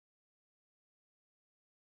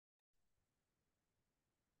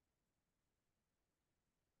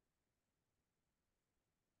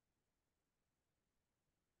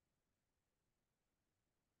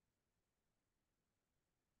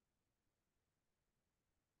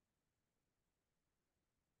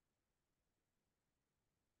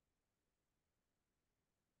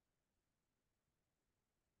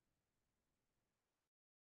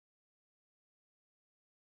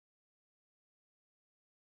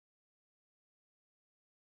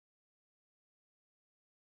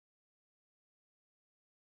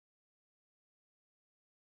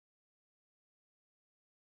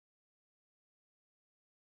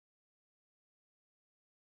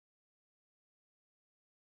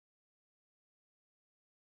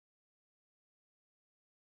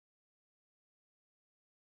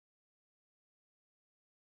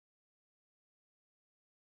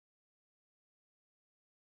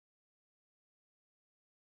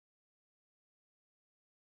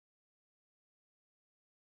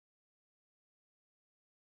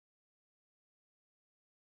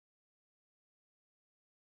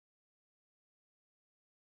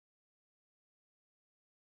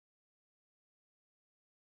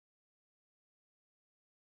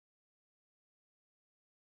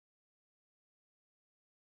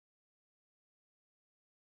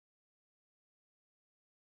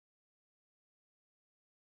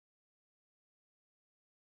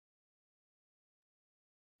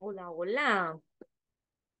Hola, hola.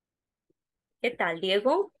 ¿Qué tal,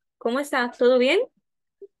 Diego? ¿Cómo estás? ¿Todo bien?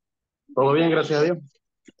 Todo bien, gracias a Dios.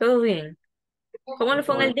 Todo bien. ¿Cómo le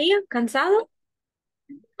fue en el Bueno, día? ¿Cansado?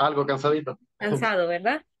 algo cansadito. Cansado,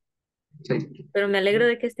 ¿verdad? Sí, Pero me alegro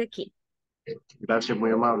de que esté aquí. gracias, muy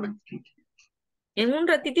amable. En un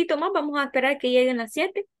ratitito más vamos a esperar que lleguen las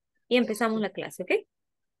 7 y empezamos la clase, ¿ok?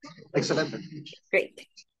 Excelente. Great.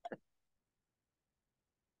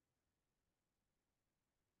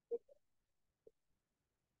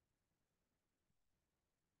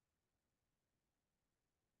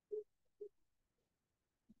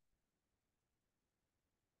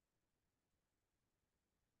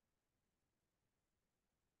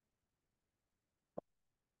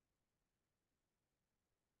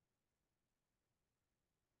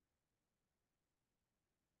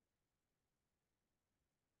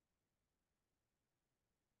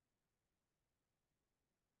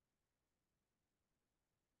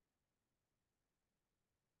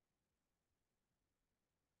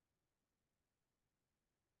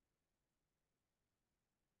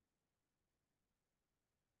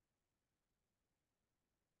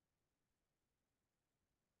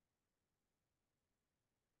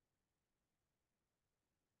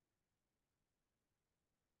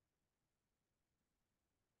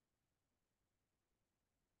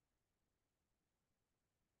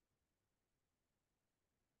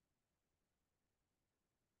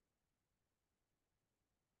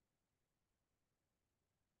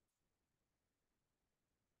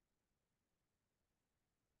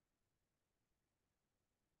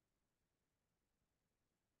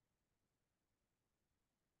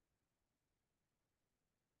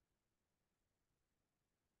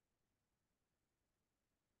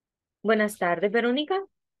 Buenas tardes, Verónica.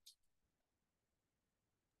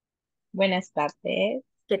 Buenas tardes.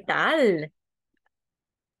 ¿Qué tal?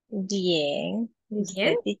 Bien. ¿Y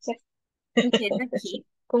Bien, usted, teacher? bien aquí,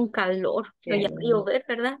 con calor. Qué No, ya va a lindo. llover,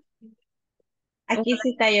 ¿verdad? Aquí Ojalá. sí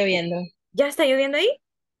está lloviendo. ¿Ya está lloviendo ahí?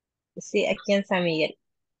 Sí, aquí en San Miguel.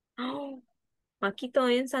 Oh, aquí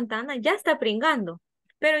todavía en Santana ya está pringando.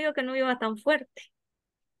 Pero yo que no llueva tan fuerte.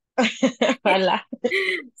 Hola.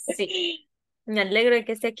 Sí. Me alegro de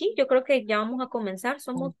que esté aquí. Yo creo que ya vamos a comenzar.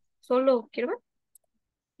 Somos solo, quiero ver,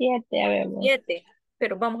 7, ya vemos. 7,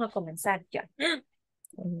 pero vamos a comenzar ya.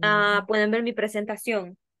 Mm, Pueden ver mi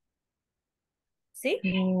presentación, ¿sí?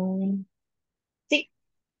 mm, sí.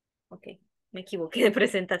 Ok, me equivoqué de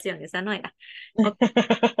presentación, esa no era. Ok,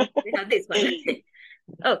 we have this one.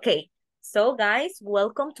 Okay, so guys,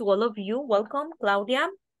 welcome to all of you. Welcome, Claudia,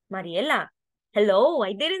 Mariela. Hello,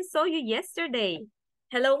 I didn't saw you yesterday.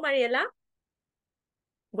 Hello, Mariela.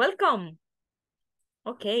 Welcome.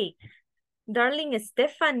 Okay, darling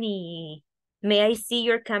Stephanie, may I see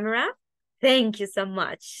your camera? Thank you so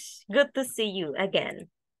much. Good to see you again.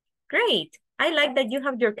 Great. I like that you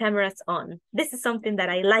have your cameras on. This is something that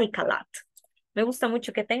I like a lot. Me gusta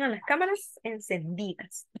mucho que tengan las cámaras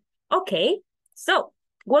encendidas. Okay, so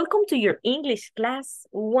welcome to your English class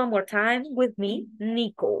one more time with me,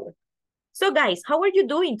 Nico. So guys, how are you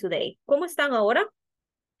doing today? ¿Cómo están ahora?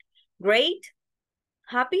 Great?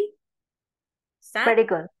 Happy? Sad? Very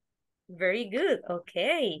good. Very good.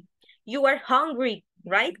 Okay. You are hungry,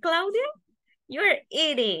 right, Claudia? You are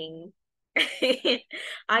eating.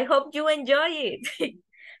 I hope you enjoy it.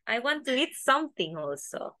 I want to eat something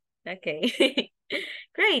also. Okay.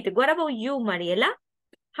 Great. What about you, Mariela?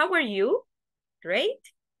 How are you?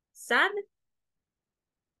 Great. Sad?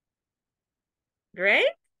 Great.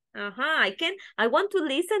 I want to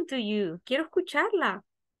listen to you. Quiero escucharla.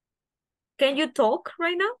 Can you talk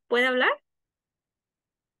right now? ¿Puede hablar?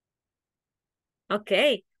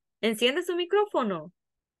 Ok. Enciende su micrófono.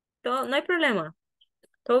 Todo, no hay problema.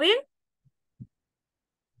 ¿Todo bien?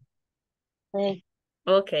 Sí.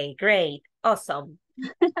 Okay, great. Awesome.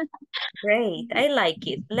 Great. I like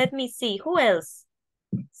it. Let me see. Who else?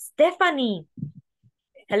 Stephanie.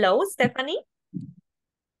 Hello, Stephanie.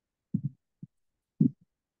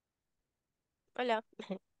 Hola,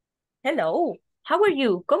 Hello. How are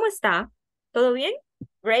you? ¿Cómo está? ¿Todo bien?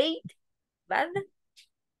 Great. Bad?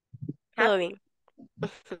 ¿todo Happy? bien?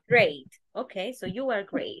 Great. Okay, so you are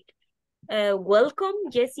great. Welcome,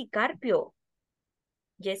 Jessy Carpio.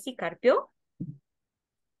 Jessy Carpio.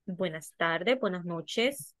 Buenas tardes, buenas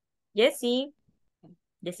noches. Jessy.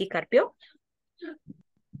 Jessy Carpio.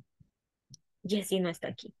 Jessy no está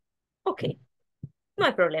aquí. Ok, no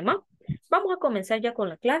hay problema. Vamos a comenzar ya con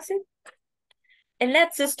la clase. And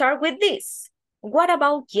let's start with this. What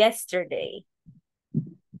about yesterday?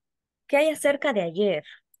 ¿Qué hay acerca de ayer?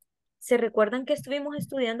 ¿Se recuerdan que estuvimos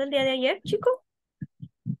estudiando el día de ayer, chicos?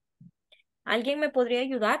 ¿Alguien me podría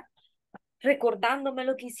ayudar? recordándome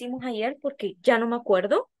lo que hicimos ayer porque ya no me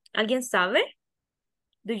acuerdo. ¿Alguien sabe?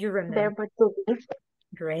 Do you remember? Verbo to be.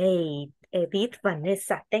 Great. Edith,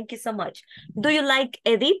 Vanessa, thank you so much. Do you like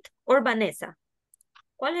Edith or Vanessa?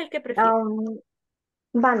 ¿Cuál es el que prefieres?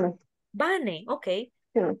 Vane. Vane, okay.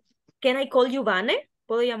 Sí. Can I call you Vane?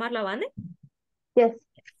 ¿Puedo llamarla Vane? Yes.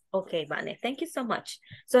 Okay, Vane, thank you so much.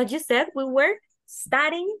 So as you said, we were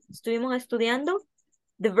estuvimos estudiando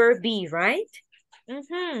the verb be, right?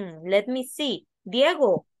 Let me see.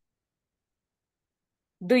 Diego,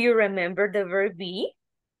 do you remember the verb be?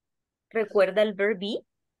 ¿Recuerda el verb be?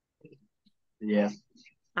 Yes.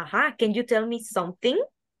 Ajá, can you tell me something?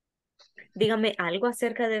 Dígame algo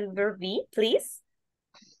acerca del verb be, please.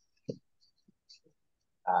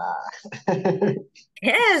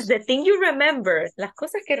 Yes, the thing you remember. Las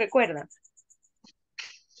cosas que recuerdan.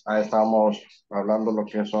 Ahí estábamos hablando lo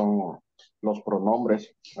que son los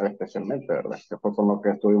pronombres, especialmente, ¿verdad? Que fue con lo que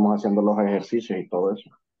estuvimos haciendo los ejercicios y todo eso.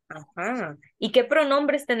 Ajá. ¿Y qué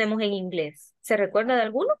pronombres tenemos en inglés? ¿Se recuerda de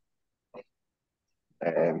alguno?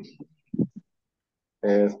 Eh,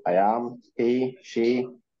 es I am, he, she,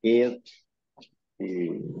 it, y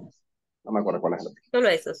no me acuerdo cuál es el otro. Solo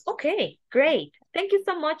esos. Okay, great. Thank you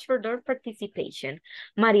so much for your participation.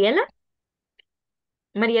 Mariela.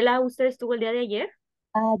 Mariela, ¿usted estuvo el día de ayer?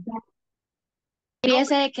 Ya.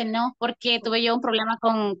 Fíjese que no, porque tuve yo un problema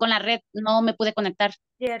con la red, no me pude conectar.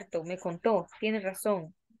 Cierto, me contó. Tiene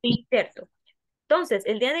razón. Sí. Cierto. Entonces,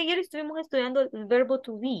 el día de ayer estuvimos estudiando el verbo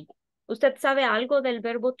to be. ¿Usted sabe algo del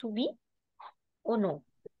verbo to be o no?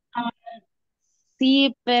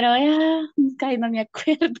 Sí, pero casi no me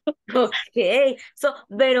acuerdo. Ok. So,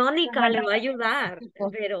 Verónica le va a ayudar.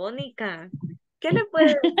 Verónica, ¿qué le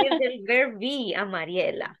puede decir del verbo be a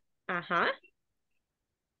Mariela? Ajá.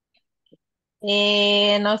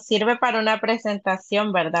 Nos sirve para una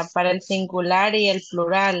presentación, ¿verdad? Para el singular y el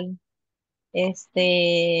plural.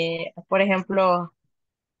 Por ejemplo,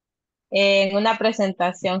 en una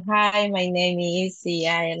presentación, hi, my name is, y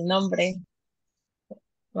ya el nombre.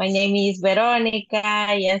 My name is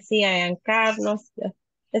Verónica, y así, I am Carlos.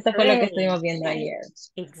 Eso fue lo que Great. estuvimos viendo ayer.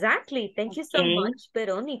 Exactly. Thank you so Okay. much,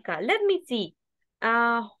 Verónica. Let me see.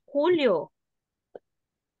 Julio.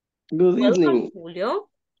 Good Welcome, evening. Julio.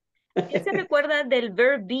 ¿Qué se recuerda del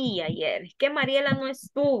verb be ayer? Que Mariela no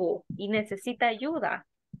estuvo y necesita ayuda.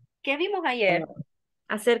 ¿Qué vimos ayer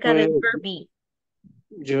acerca Pues del verb be?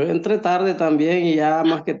 yo entré tarde también y ya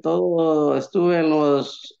más que todo estuve en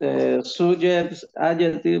los subjects,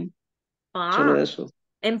 adjectives, solo Ah, eso.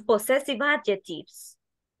 en possessive adjectives.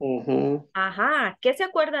 Ujú. Ajá, ¿qué se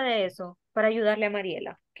acuerda de eso para ayudarle a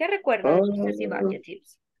Mariela? ¿Qué recuerda de possessive Ah,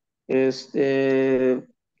 adjectives? este,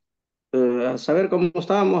 a saber cómo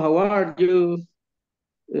estamos, how are you,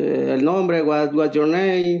 el nombre, what's your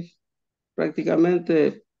name,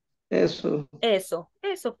 prácticamente eso. Eso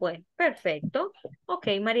fue. Perfecto. Ok,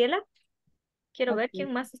 Mariela, quiero ver Ok.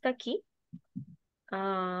 quién más está aquí.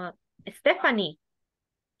 Stephanie,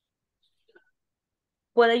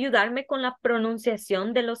 ¿puede ayudarme con la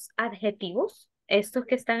pronunciación de los adjetivos? Estos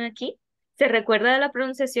que están aquí. ¿Se recuerda de la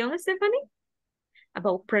pronunciación, Stephanie?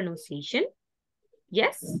 About pronunciation?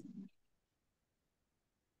 Yes.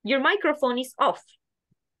 Your microphone is off.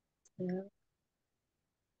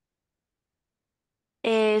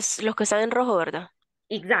 Es los que están en rojo, ¿verdad?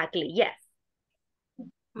 Exactly, yes.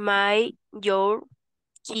 My, your,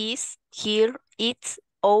 his, her, its,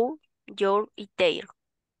 our, your, y their.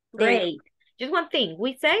 Their. Great. Just one thing.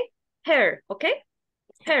 We say her, okay?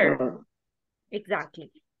 Her. Ah,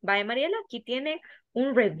 Exactly. Vaya, Mariela, aquí tiene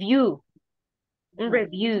un review. Un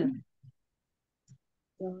review.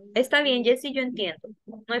 Está bien, Jessie, yo entiendo.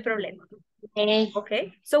 No hay problema.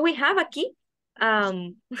 Okay. So we have aquí,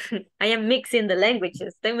 I am mixing the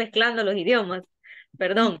languages. Estoy mezclando los idiomas.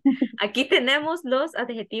 Perdón. Aquí tenemos los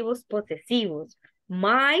adjetivos posesivos.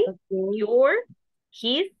 My, your,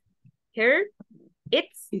 his, her,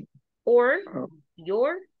 its, or, ah,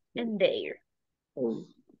 your, and their. oh.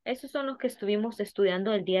 Esos son los que estuvimos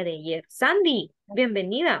estudiando el día de ayer. Sandy,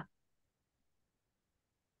 bienvenida.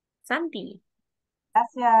 Sandy,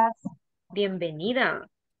 Gracias. bienvenida.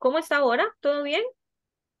 ¿Cómo está ahora? ¿Todo bien?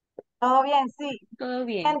 ¿Todo bien? Sí. Todo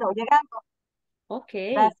bien. Llegando. Ok.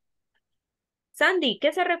 Gracias. Sandy,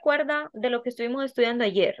 ¿qué se recuerda de lo que estuvimos estudiando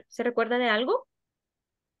ayer? ¿Se recuerda de algo?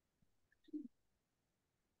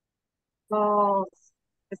 Los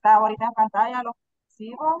está ahorita en pantalla, los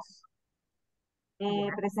recibos,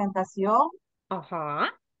 presentación,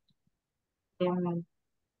 Ajá.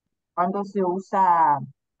 cuando se usa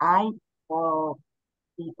I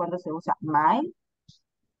y cuando se usa my.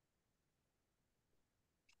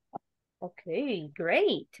 Okay,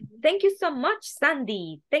 great. Thank you so much,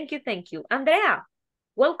 Sandy. Thank you, thank you. Andrea,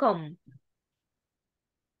 welcome.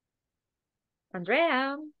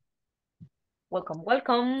 Andrea. Welcome,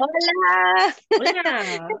 welcome. Hola.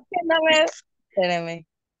 Hola. Que no me, espérame,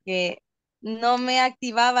 que no me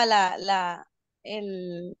activaba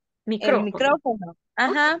el Micrófono. micrófono.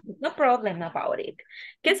 Ajá. Okay, no problem about it.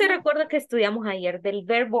 ¿Qué se recuerda que estudiamos ayer del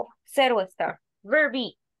verbo zero estar?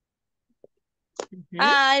 Verbi.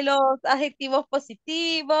 Ay, los adjetivos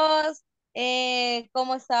positivos,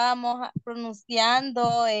 cómo estábamos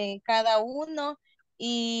pronunciando cada uno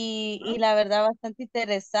y la verdad bastante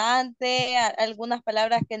interesante. Algunas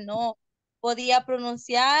palabras que no podía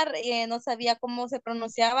pronunciar, no sabía cómo se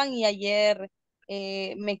pronunciaban y ayer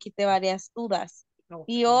me quité varias dudas.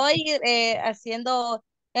 Y Okay. hoy haciendo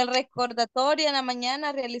el recordatorio en la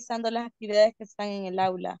mañana, realizando las actividades que están en el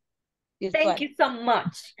aula Thank virtual. you so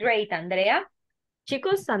much. Great, Andrea.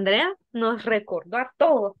 Chicos, Andrea nos recordó a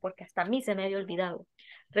todos, porque hasta a mí se me había olvidado.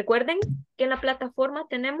 Recuerden que en la plataforma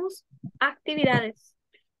tenemos actividades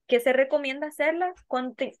que se recomienda hacerlas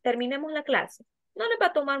cuando terminemos la clase. No les va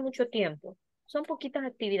a tomar mucho tiempo. Son poquitas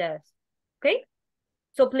actividades. ¿Ok?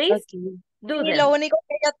 So please Okay. do Y lo them. único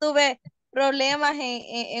que yo tuve problemas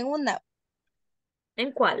en una.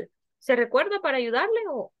 ¿En cuál? ¿Se recuerda para ayudarle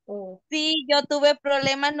o... Sí, yo tuve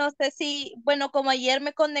problemas, no sé si, bueno, como ayer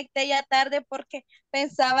me conecté ya tarde porque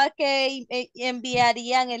pensaba que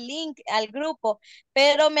enviarían el link al grupo,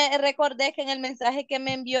 pero me recordé que en el mensaje que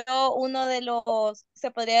me envió uno de los,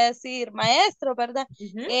 se podría decir, maestros, ¿verdad?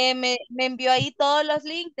 Ujú. Me envió ahí todos los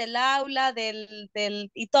links del aula,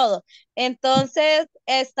 y todo. Entonces,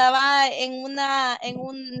 estaba en un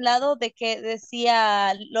lado de que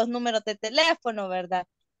decía los números de teléfono, ¿verdad?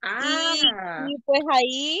 Ah, Y pues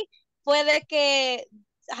ahí fue de que,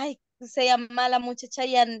 ay, se llama la muchacha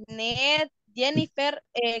Janet, Jennifer,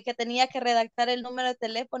 que tenía que redactar el número de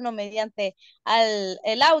teléfono mediante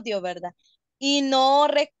el audio, ¿verdad? Y no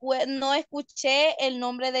escuché el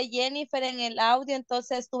nombre de Jennifer en el audio,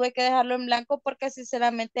 entonces tuve que dejarlo en blanco porque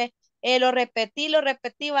sinceramente lo repetí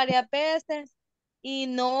varias veces y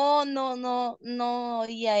no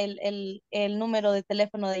oía el número de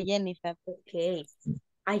teléfono de Jennifer. ok.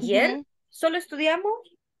 Ayer Ujú. solo estudiamos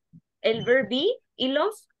el verb be y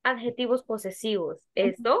los adjetivos posesivos.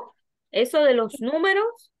 Eso de los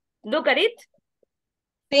números, look at it.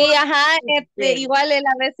 Sí, ajá, Today. igual el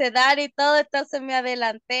abecedario y todo, entonces me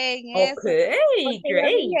adelanté en eso, Okay, porque yo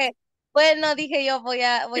great. dije, bueno, dije yo voy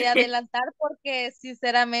a adelantar porque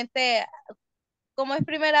sinceramente, como es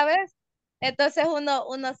primera vez, entonces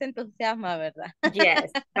uno se entusiasma, ¿verdad?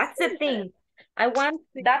 Yes, that's the thing. I want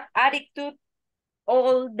that attitude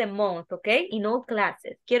all the month, okay? In all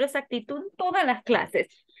classes. Quiero esa actitud en todas las clases.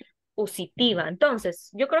 Positiva. Entonces,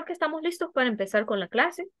 yo creo que estamos listos para empezar con la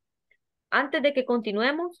clase. Antes de que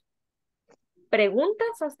continuemos,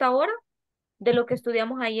 ¿preguntas hasta ahora de lo que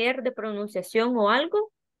estudiamos ayer de pronunciación o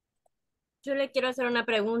algo? Yo le quiero hacer una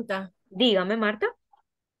pregunta. Dígame, Marta.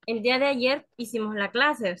 El día de ayer hicimos la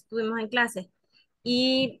clase, estuvimos en clase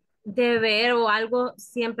y de ver o algo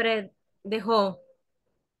siempre dejó.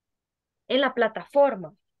 En la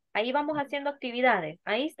plataforma. Ahí vamos haciendo actividades.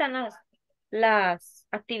 Ahí están las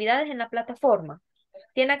actividades en la plataforma.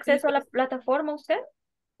 ¿Tiene acceso a la plataforma usted?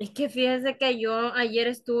 Es que fíjese que yo ayer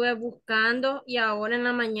estuve buscando y ahora en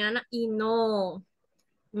la mañana y no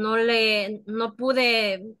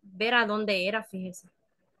pude ver a dónde era, fíjese.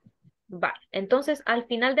 Va. Entonces, al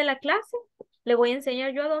final de la clase, le voy a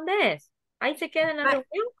enseñar yo a dónde es. Ahí se queda en la Ah,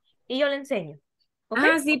 reunión y yo le enseño. ¿Ok?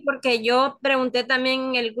 sí, porque yo pregunté también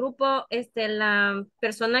en el grupo, la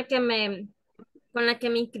persona con la que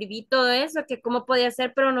me inscribí todo eso, que cómo podía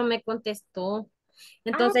hacer, pero no me contestó. Ah,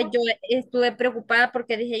 Entonces yo estuve preocupada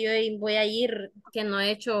porque dije yo voy a ir, que no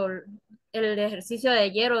he hecho el ejercicio de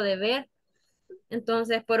ayer o de ver.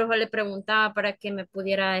 Entonces por eso le preguntaba para que me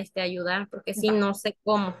pudiera ayudar, porque sí, va. no sé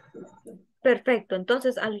cómo. Perfecto.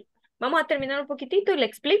 Entonces, vamos a terminar un poquitito y le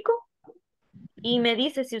explico y me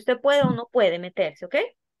dice si usted puede o no puede meterse, ¿ok?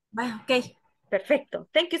 Bueno, ok. Perfecto.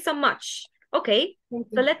 Thank you so much. Okay, Thank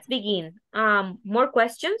so you. let's begin. More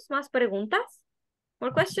questions, más preguntas.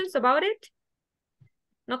 More questions about it?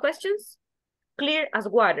 No questions? Clear as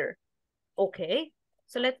water. Okay,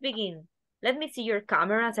 so let's begin. Let me see your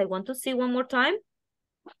cameras. I want to see one more time.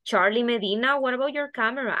 Charlie Medina, what about your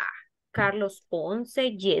camera? Carlos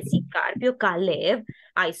Ponce, Jesse Carpio, Caleb.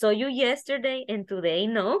 I saw you yesterday and today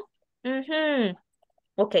no.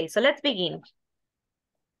 Okay, so let's begin.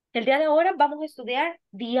 El día de ahora vamos a estudiar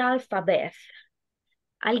the alphabet.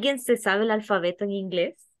 ¿Alguien se sabe el alfabeto en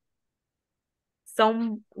inglés?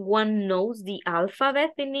 Someone knows the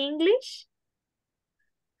alphabet in English?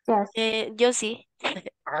 Yes. Yo sí.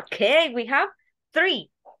 Okay, we have 3.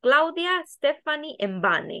 Claudia, Stephanie, and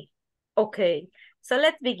Vane. Okay, so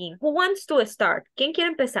let's begin. Who wants to start? ¿Quién quiere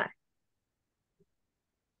empezar?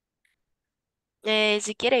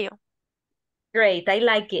 Si quiere yo. Great, I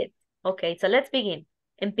like it. Okay, so let's begin.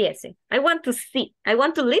 Empiecen. I want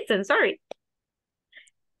to listen, sorry.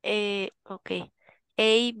 Ok.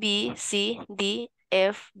 A, B, C, D,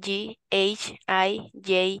 F, G, H, I,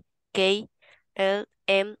 J, K, L,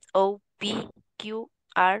 M, O, P, Q,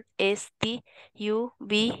 R, S, T, U,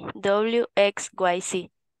 V, W, X, Y, Z.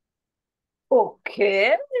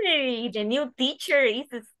 Okay, the new teacher is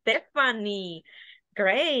Stephanie.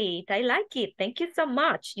 Great, I like it. Thank you so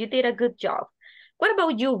much. You did a good job. What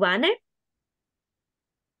about you, Vane?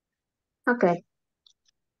 Okay.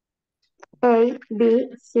 A, B,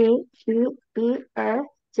 C, D, E, F,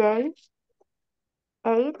 J,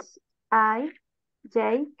 H, I,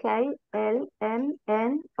 J, K, L, M,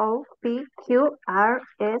 N, O, P, Q, R,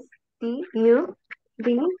 S, T, U,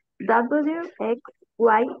 V, W, X,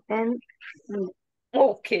 Y, and Z.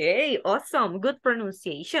 Okay, awesome. Good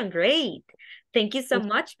pronunciation. Great. Thank you so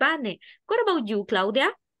much, Vane. What about you, Claudia?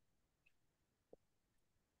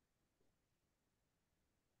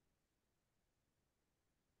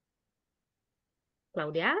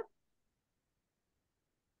 Claudia?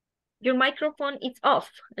 Your microphone is off.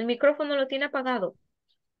 El micrófono lo tiene apagado.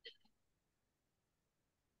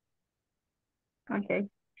 Ok,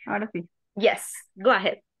 ahora sí. Yes, go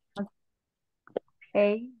ahead.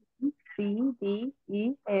 A, C, D,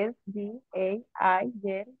 E, F, G, A, I,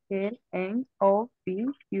 J, L, M, O, P,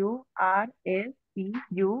 Q, R, S, T,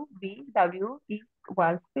 U, V, W, X,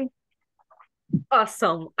 Y, Z.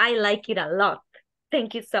 Awesome. I like it a lot.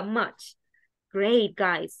 Thank you so much. Great,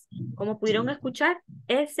 guys. Como pudieron escuchar,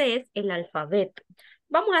 ese es el alfabeto.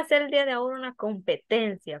 Vamos a hacer el día de ahora una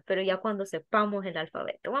competencia, pero ya cuando sepamos el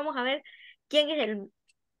alfabeto. Vamos a ver quién es el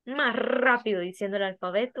más rápido diciendo el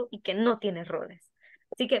alfabeto y que no tiene errores.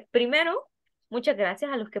 Así que primero, muchas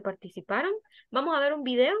gracias a los que participaron. Vamos a ver un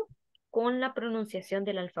video con la pronunciación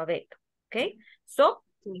del alfabeto. ¿Ok? So,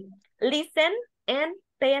 listen and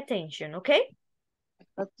pay attention. ¿Ok?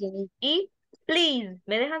 Okay. Y please,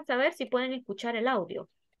 me dejan saber si pueden escuchar el audio.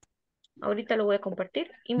 Ahorita lo voy a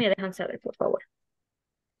compartir y me dejan saber, por favor.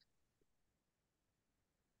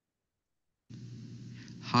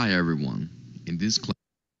 Hi everyone. In this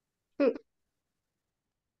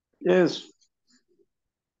Yes.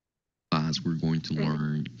 class, we're going to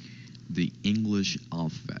learn the English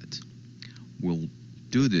alphabet. We'll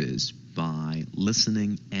do this by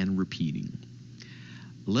listening and repeating.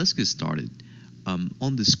 Let's get started.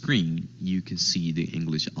 On the screen, you can see the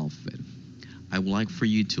English alphabet. I would like for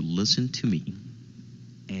you to listen to me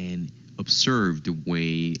and observe the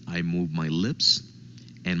way I move my lips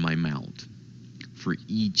and my mouth for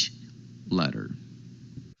each letter.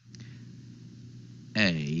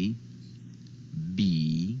 A,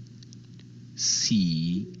 B,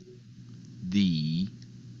 C, D,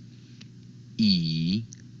 E,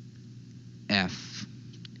 F,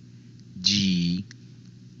 G,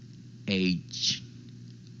 H,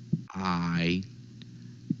 I,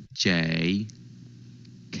 J,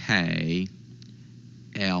 K,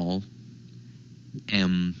 L,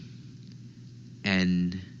 M,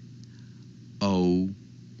 N, O,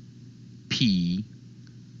 P,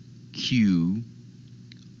 Q,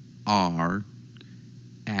 R,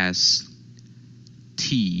 S,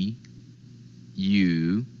 T,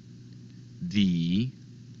 U, V,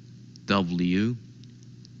 W,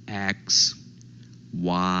 X,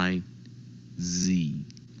 Y, Z.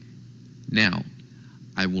 Now,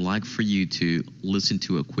 I would like for you to listen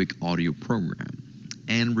to a quick audio program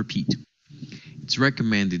and repeat. It's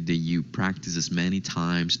recommended that you practice as many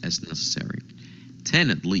times as necessary,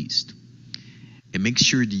 10 at least, and make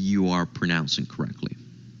sure that you are pronouncing correctly.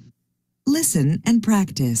 Listen and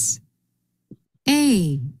practice.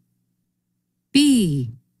 A,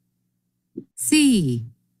 B, C,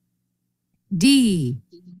 D,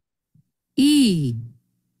 E,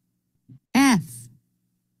 F,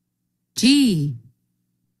 G,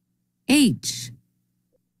 H,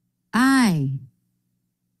 I,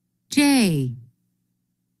 J,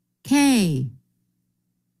 K,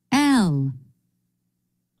 L,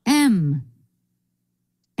 M,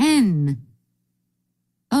 N,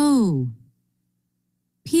 O,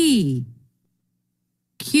 P,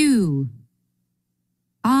 Q,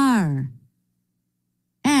 R,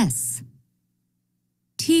 S,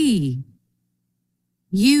 T,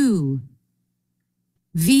 U,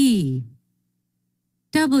 V,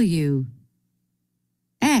 W,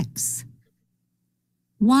 X,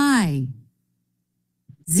 Y,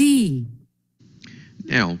 Z.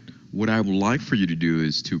 Now, What I would like for you to do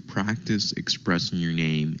is to practice expressing your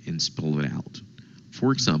name and spell it out.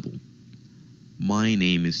 For example, my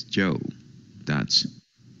name is Joe. That's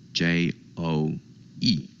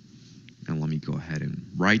J-O-E. And let me go ahead and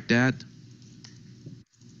write that.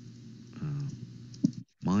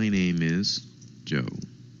 My name is Joe.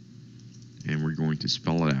 And we're going to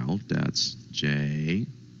spell it out. That's J-O-E.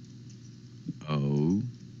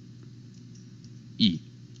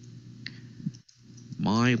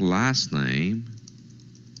 My last name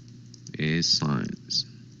is Science.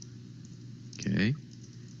 Okay.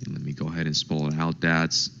 And let me go ahead and spell it out.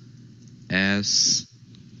 That's S-A-E-N-Z.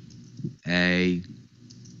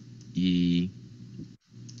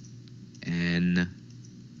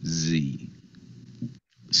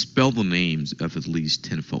 Spell the names of at least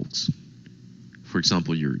 10 folks. For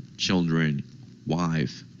example, your children,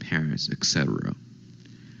 wife, parents, etc.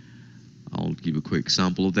 I'll give a quick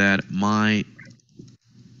example of that. My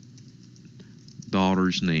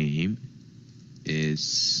daughter's name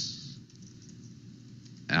is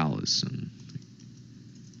Allison.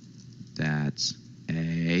 That's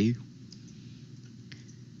A-L-L-I-S-O-N.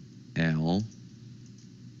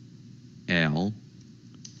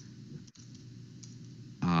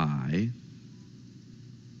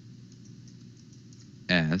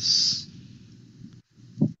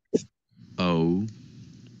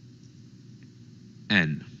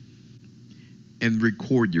 And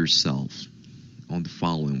record yourself on the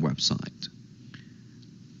following website.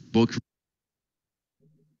 Book.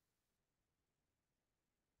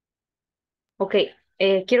 Ok,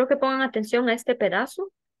 quiero que pongan atención a este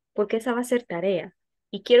pedazo porque esa va a ser tarea.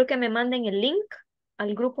 Y quiero que me manden el link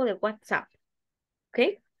al grupo de WhatsApp.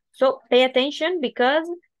 Ok, so pay attention because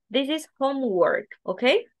this is homework.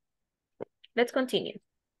 Ok, let's continue.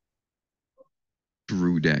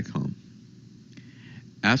 Through.com.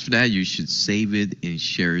 After that, you should save it and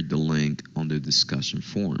share the link on the discussion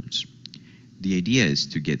forums. The idea is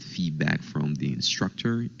to get feedback from the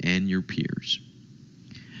instructor and your peers.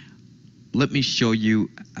 Let me show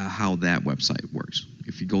you how that website works.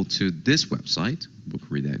 If you go to this website,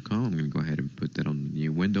 bookread.com, I'm going to go ahead and put that on the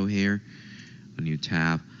new window here, a new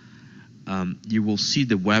tab. You will see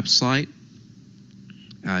the website.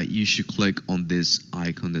 You should click on this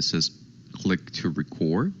icon that says click to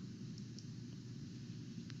record.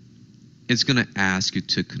 It's going to ask you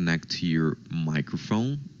to connect to your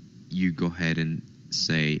microphone. You go ahead and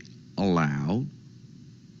say allow.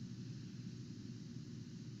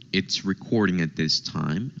 It's recording at this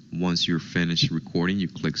time. Once you're finished recording, you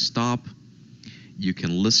click stop. You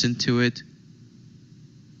can listen to it.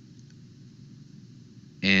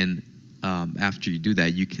 And after you do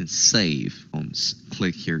that, you can save.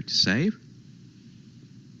 Click here to save.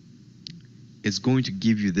 It's going to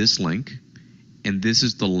give you this link. And this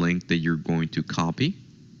is the link that you're going to copy.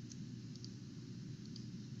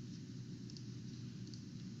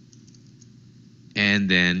 And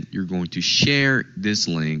then you're going to share this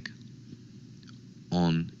link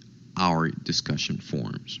on our discussion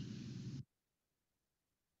forums.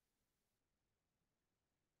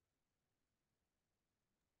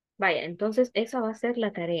 Vaya, entonces esa va a ser la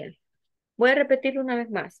tarea. Voy a repetirlo una vez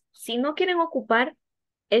más. Si no quieren ocupar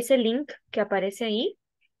ese link que aparece ahí,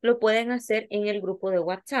 lo pueden hacer en el grupo de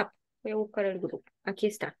WhatsApp. Voy a buscar el grupo. Aquí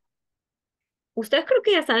está. Ustedes creo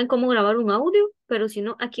que ya saben cómo grabar un audio, pero si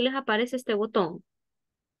no, aquí les aparece este botón.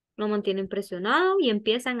 Lo mantienen presionado y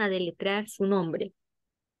empiezan a deletrear su nombre.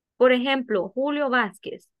 Por ejemplo, Julio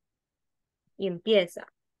Vázquez. Y empieza.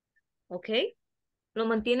 ¿Ok? Lo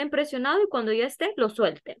mantienen presionado y cuando ya esté, lo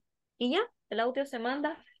suelten. Y ya, el audio se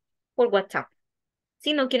manda por WhatsApp.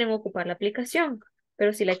 Si no quieren ocupar la aplicación,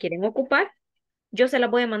 pero si la quieren ocupar, yo se la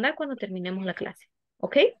voy a mandar cuando terminemos la clase.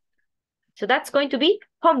 ¿Ok? So that's going to be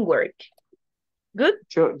homework. Good?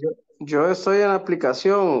 Yo estoy en la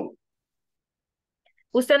aplicación.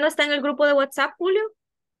 ¿Usted no está en el grupo de WhatsApp, Julio?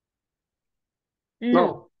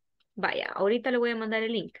 No. Vaya, ahorita le voy a mandar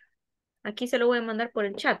el link. Aquí se lo voy a mandar por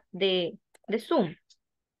el chat de Zoom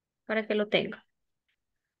para que lo tenga.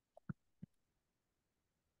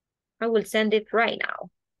 I will send it right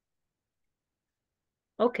now.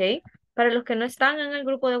 Ok. Para los que no están en el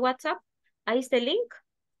grupo de WhatsApp, ahí está el link.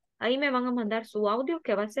 Ahí me van a mandar su audio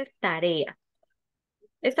que va a ser tarea.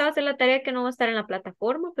 Esta va a ser la tarea que no va a estar en la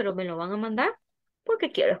plataforma, pero me lo van a mandar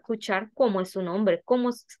porque quiero escuchar cómo es su nombre,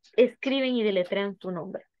 cómo escriben y deletrean su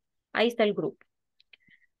nombre. Ahí está el grupo.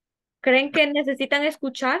 ¿Creen que necesitan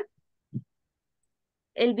escuchar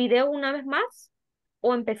el video una vez más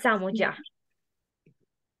o empezamos ya?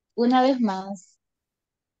 Una vez más.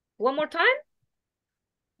 One more time?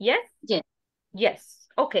 Yes? Yes. Yes.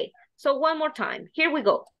 Okay. So one more time. Here we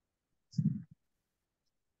go.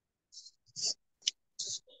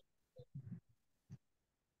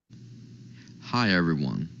 Hi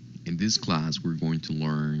everyone. In this class, we're going to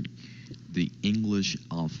learn the English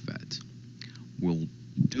alphabet. We'll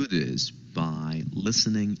do this by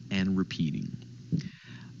listening and repeating.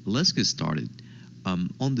 Let's get started.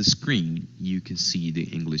 On the screen, you can see the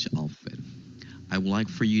English alphabet. I would like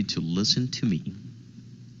for you to listen to me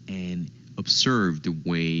and observe the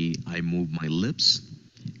way I move my lips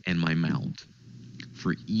and my mouth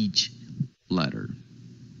for each letter.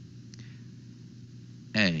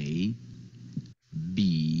 A,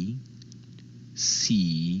 B,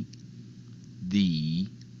 C, D,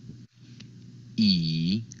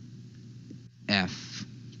 E, F,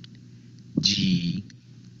 G,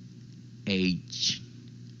 H,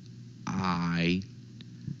 I,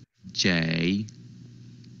 J,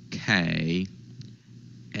 K,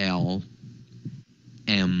 L,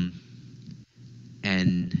 M,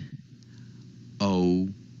 N, O,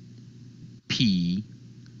 P,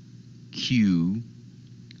 Q,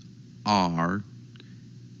 R,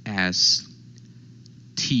 S,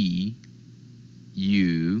 T,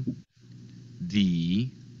 U,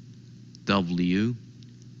 V, W,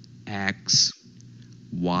 X,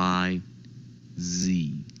 Y,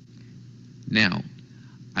 Z. Now,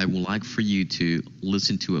 I would like for you to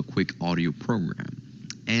listen to a quick audio program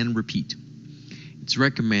and repeat. It's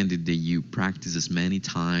recommended that you practice as many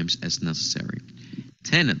times as necessary,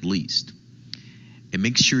 10 at least, and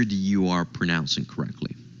make sure that you are pronouncing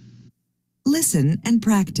correctly. Listen and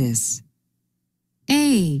practice.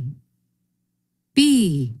 A,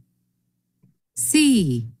 B,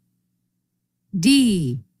 C,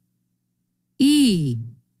 D, E,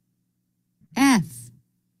 F,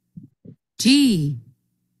 G,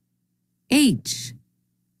 H,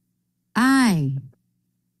 I,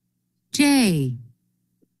 J,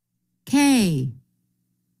 K,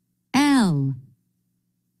 L,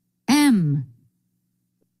 M,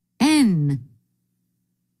 N,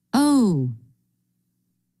 O,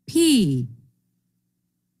 P,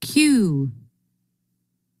 Q,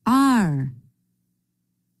 R,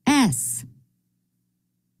 S,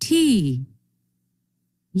 T,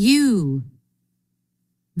 U,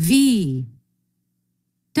 V,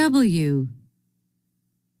 W,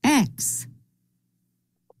 X,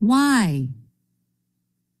 Y,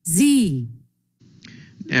 Z.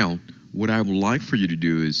 Now, what I would like for you to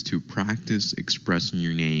do is to practice expressing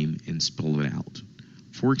your name and spell it out.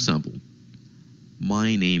 For example,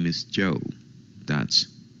 my name is Joe. That's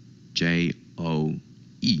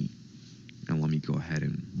J-O-E. And let me go ahead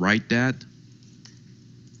and write that.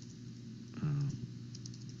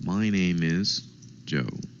 My name is Joe.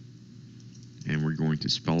 And we're going to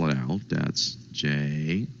spell it out. That's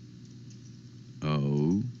J-O-E.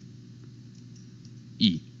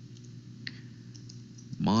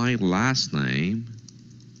 My last name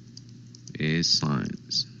is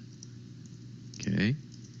Science. Okay?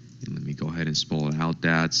 And let me go ahead and spell it out.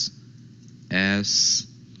 That's S-A-E-N-Z.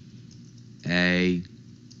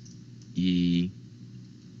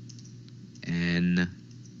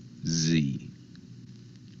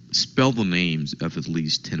 Spell the names of at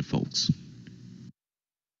least 10 folks.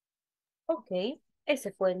 Ok,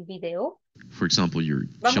 ese fue el video. For example, your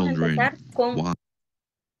Vamos a children. empezar con Wow.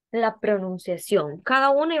 la pronunciación.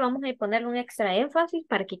 Cada una y vamos a ponerle un extra énfasis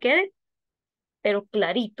para que quede, pero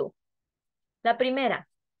clarito. La primera,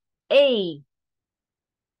 A.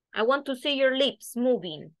 I want to see your lips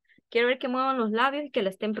moving. Quiero ver que muevan los labios y que la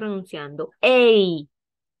estén pronunciando. A.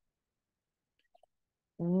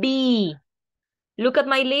 B. Look at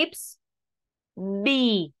my lips.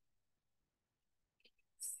 B.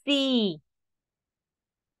 C.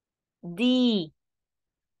 D.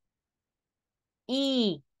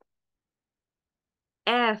 E.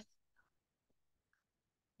 F.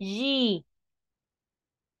 G.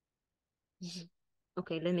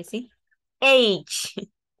 Okay, let me see. H.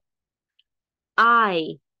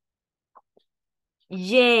 I.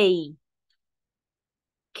 J.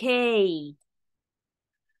 K.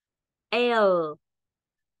 L.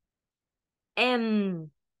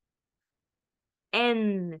 M.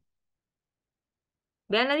 N.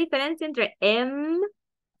 Vean la diferencia entre M,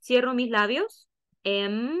 cierro mis labios,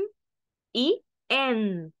 M y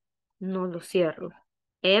N. No lo cierro.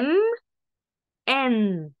 M,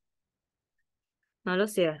 N. No lo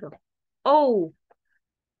cierro. O.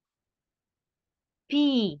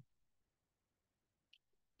 P.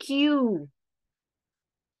 Q.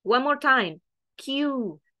 One more time.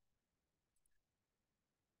 Q.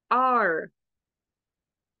 R.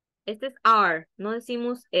 Este es R. No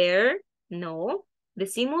decimos air. No.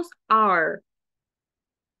 Decimos R.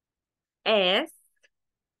 S.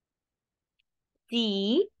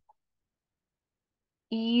 T.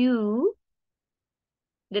 U.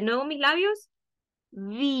 De nuevo mis labios.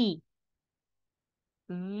 V.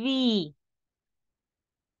 V.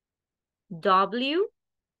 W.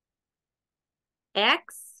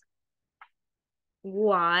 X.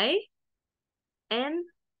 Y. And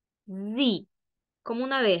Z. Como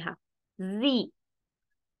una abeja. Z.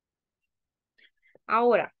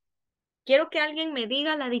 Ahora, quiero que alguien me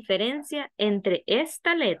diga la diferencia entre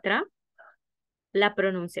esta letra, la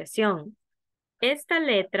pronunciación, esta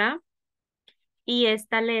letra y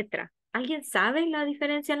esta letra. ¿Alguien sabe la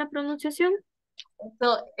diferencia en la pronunciación?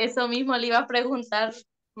 Eso mismo le iba a preguntar,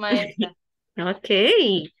 maestra. Ok,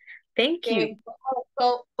 thank you.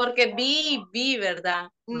 Porque vi, ¿verdad?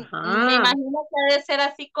 Me Ajá, imagino que ha de ser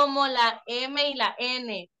así como la M y la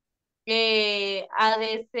N, que ha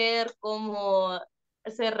de ser como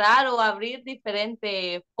cerrar o abrir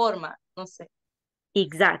diferente forma, no sé.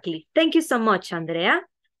 exactly. Thank you so much, Andrea.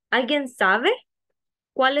 ¿Alguien sabe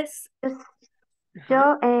cuál es?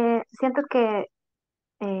 Yo siento que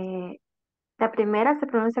eh, la primera se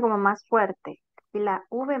pronuncia como más fuerte y la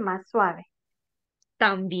V más suave.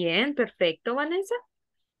 También, perfecto, Vanessa.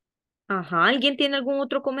 Ajá, ¿alguien tiene algún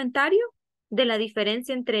otro comentario de la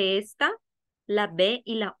diferencia entre esta, la B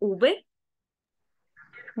y la V?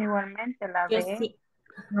 Igualmente, la Yo B sí,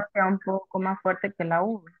 no sea un poco más fuerte que la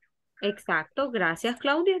V. Exacto, gracias,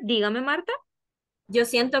 Claudia. Dígame, Marta. yo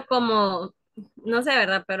siento como, no sé,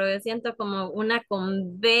 ¿verdad? Pero yo siento como una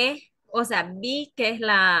con B, o sea, B que es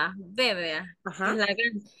la B, ¿verdad? Que es Ajá. la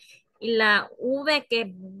grande. Y la V que es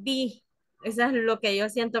B. Eso es lo que yo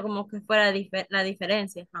siento como que fuera la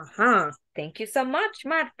diferencia. Ajá, thank you so much,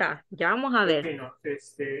 Marta. Ya vamos a ver. Bueno,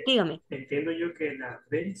 Dígame. entiendo yo que la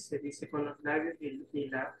B se dice con los labios y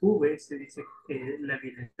la V se dice la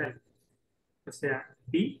bilateral. O sea,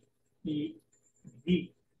 B y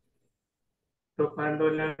D, topando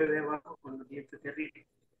el labio de abajo con los dientes de arriba.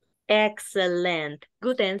 Excellent.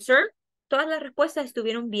 Good answer. Todas las respuestas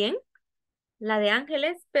estuvieron bien. La de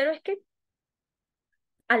Ángeles, pero es que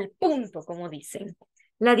al punto, como dicen.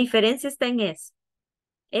 La diferencia está en es.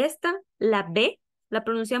 Esta, la B, la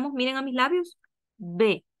pronunciamos, miren a mis labios,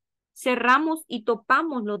 B. Cerramos y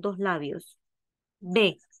topamos los dos labios.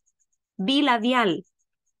 B. Bilabial.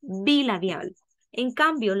 Bilabial. En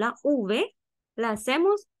cambio, la V la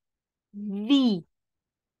hacemos V.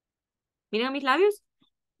 Miren a mis labios,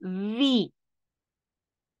 V.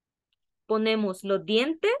 Ponemos los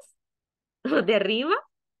dientes, los de arriba,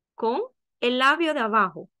 con el labio de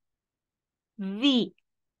abajo. V.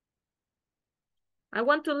 I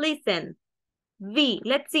want to listen. V.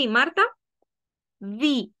 Let's see, Marta.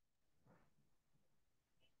 V.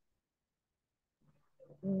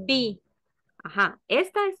 B, Ajá.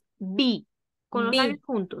 Esta es B. Con los labios B,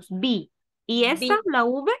 juntos. B. Y esta, B, la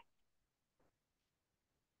V.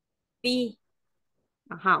 B,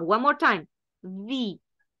 Ajá. One more time. V.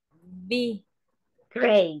 B,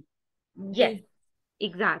 Great. Yes, B.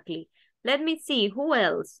 exactly. Let me see. Who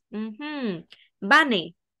else?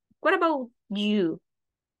 Vane, what about you?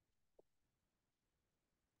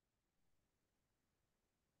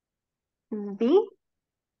 V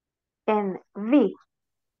and V.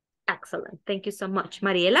 Excellent. Thank you so much.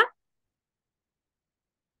 Mariela,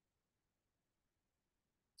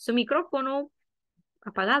 su micrófono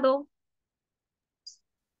apagado.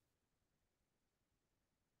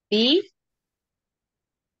 B,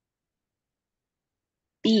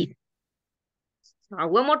 B,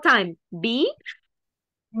 One more time. B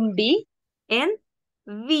B, and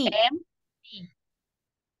V. M,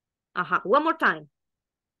 Ajá. One more time.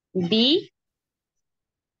 B,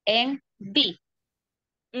 N, B.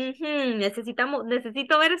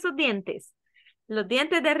 Necesito ver esos dientes. Los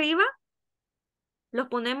dientes de arriba los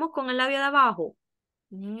ponemos con el labio de abajo.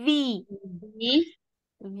 V. B,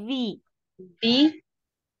 V. B,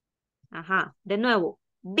 Ajá. De nuevo.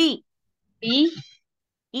 B. B,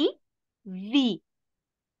 Y V.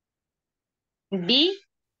 B,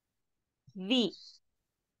 V.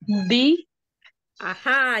 B.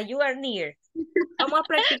 Ajá, you are near. Vamos a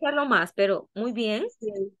practicarlo más, pero muy bien.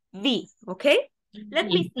 V, ¿ok? Let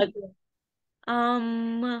me B. see.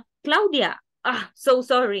 Claudia. So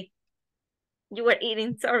sorry. You were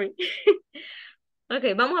eating, sorry. Ok,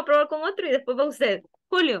 vamos a probar con otro y después va usted.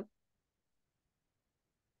 Julio.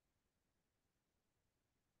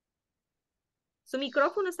 Su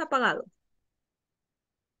micrófono está apagado.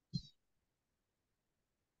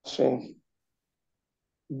 Sí.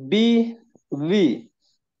 B, V.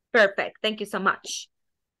 Perfect, thank you so much.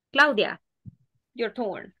 Claudia, your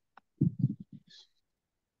turn.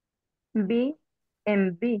 B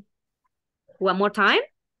and B. One more time.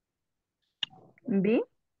 B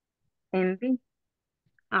and B.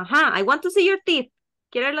 Ajá, I want to see your teeth.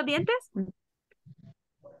 ¿Quiere ver los dientes? B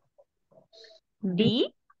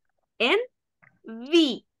B and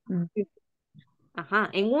V. B. Ajá,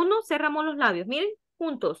 en uno cerramos los labios, miren,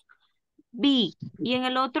 juntos. V. Y en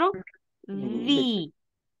el otro, V.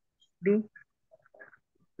 B.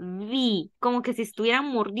 V. Como que si estuvieran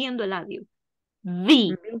mordiendo el labio.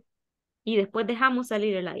 V. B. Y después dejamos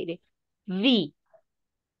salir el aire. V.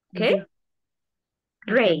 Okay? B.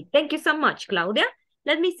 Great. Thank you so much, Claudia.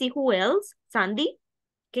 Let me see who else. Sandy,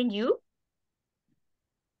 can you?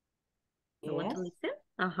 You want to Yes. listen?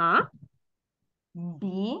 Uh-huh.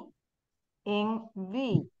 B and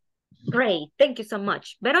V. Great. Thank you so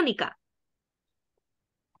much. Veronica.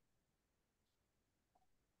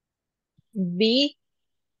 B.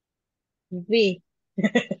 B.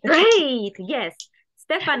 Great. Yes.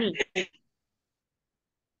 Stephanie.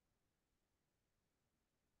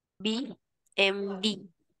 B and B.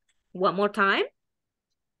 One more time.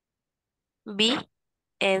 B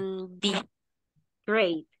and B.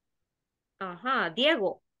 Great. Uh-huh.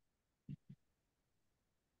 Diego.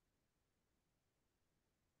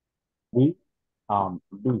 B,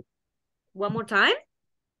 B, One more time.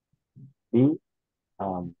 B,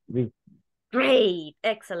 B. Great.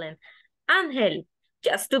 Excellent. Angel,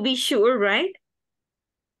 just to be sure, right?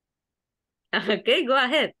 Okay, go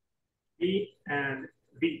ahead. B and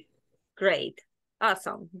B. Great.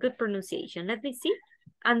 Awesome. Good pronunciation. Let me see.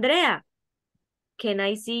 Andrea, can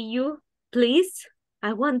I see you, please?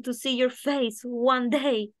 I want to see your face one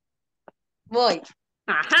day. Voy.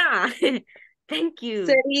 Ajá. Thank you.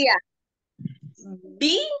 Sería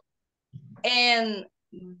B and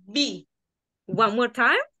B. One more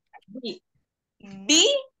time. B.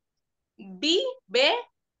 B, B, B,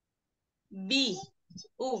 B,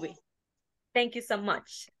 V. Thank you so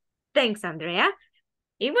much. Thanks, Andrea.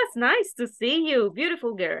 It was nice to see you.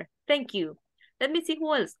 Beautiful girl. Thank you. Let me see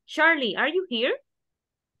who else. Charlie, are you here?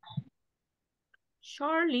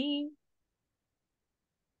 Charlie.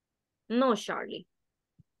 No, Charlie.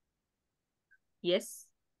 Yes.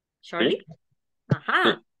 Charlie? Sí. Ajá.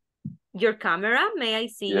 Sí. Your camera, may I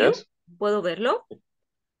see Yes. you? ¿Puedo verlo?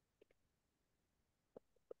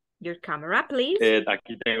 Your camera, please.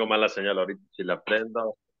 Aquí tengo mala señal ahorita. Si la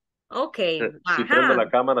prendo, Okay. si prendo Ajá. la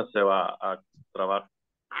cámara se va a trabar.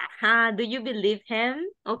 Ajá. Do you believe him?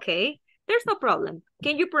 Okay. There's no problem.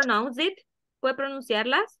 Can you pronounce it? ¿Puede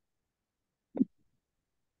pronunciarlas?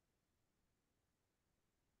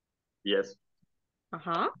 Yes.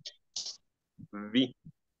 Ajá. V.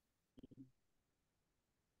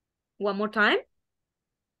 One more time.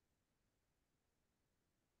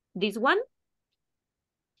 This one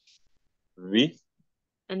V.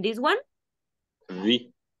 and this one.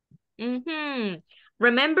 V.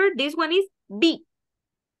 Remember, this one is B.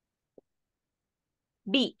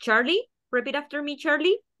 B. Charlie, repeat after me,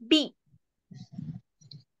 Charlie. B.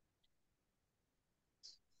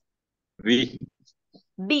 V.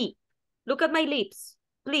 B. Look at my lips.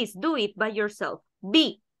 Please do it by yourself.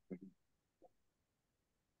 B.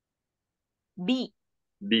 B.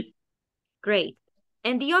 B. Great.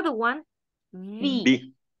 And the other one, V.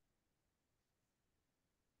 B.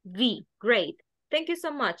 V. Great. Thank you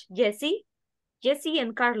so much. Jessie? Jessie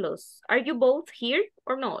and Carlos, are you both here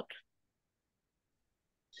or not?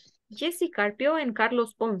 Jessie Carpio and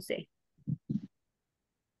Carlos Ponce.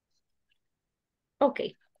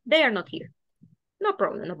 Okay, they are not here. No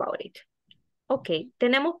problem about it. Okay,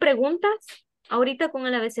 ¿tenemos preguntas ahorita con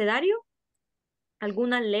el abecedario?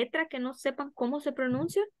 ¿Alguna letra que no sepan cómo se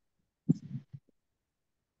pronuncia?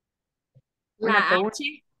 La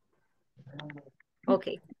H. Ok.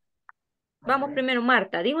 Vamos primero,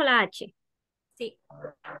 Marta. Dijo la H. Sí.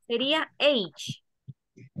 Sería H.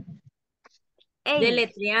 H.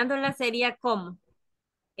 Deletreándola sería como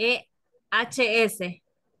E-H-S.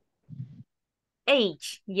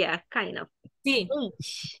 H. Yeah, kind of. Sí.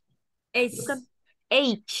 H. H.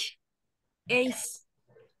 H. H.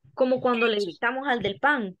 Como cuando le gritamos al del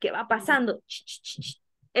pan que va pasando.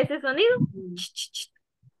 ¿Ese sonido?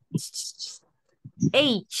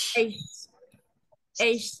 H. H.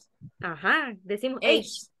 H. Ajá, decimos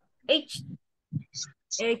H. H.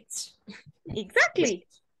 H. Exactly.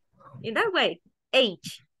 In that way.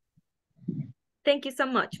 H. Thank you so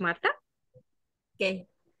much, Marta. Okay.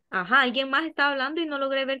 Ajá, ¿alguien más estaba hablando y no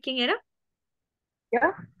logré ver quién era? ¿Yo?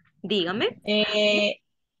 Dígame.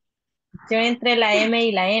 Yo entre la M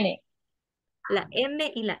y la N. La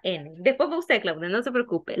M y la N. Después va usted, Claudia, no se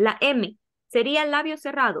preocupe. La M sería labios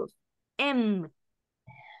cerrados. M.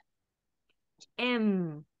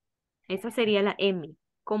 M. Esa sería la M.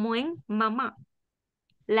 Como en mamá.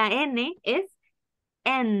 La N es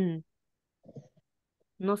N.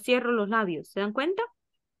 No cierro los labios. ¿Se dan cuenta?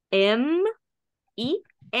 M y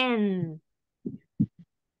N.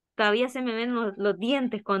 Todavía se me ven los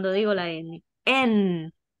dientes cuando digo la N.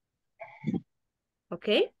 En.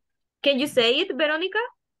 Okay. Can you say it, Veronica?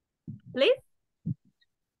 Please.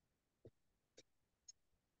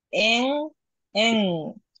 En.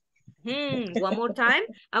 One more time.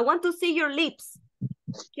 I want to see your lips.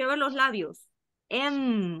 Quiero ver los labios.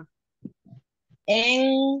 M.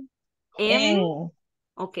 En. M.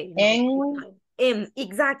 Okay. No. M.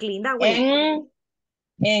 Exactly. In that way.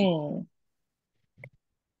 En.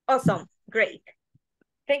 Awesome. Great.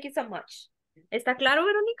 Thank you so much. ¿Está claro,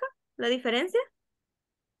 Verónica? ¿La diferencia?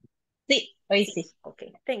 Sí, hoy sí.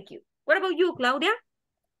 Okay. Thank you. What about you, Claudia?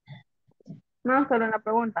 No, solo una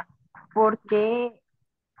pregunta. ¿Por qué,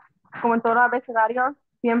 como en todos los abecedarios,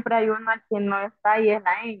 siempre hay una que no está y es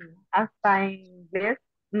la ñ? Hasta en inglés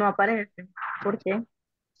no aparece. ¿Por qué?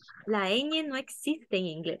 La ñ no existe en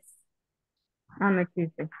inglés. Ah, no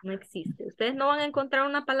existe. No existe. Ustedes no van a encontrar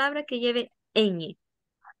una palabra que lleve ñ.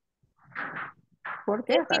 ¿Por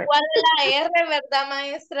qué? Es igual a la R, ¿verdad,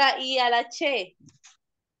 maestra? Y a la Che.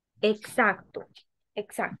 Exacto.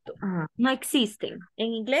 Exacto. No existen.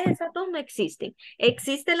 En inglés esas dos no existen.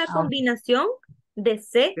 Existe la combinación de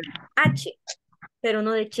CH, pero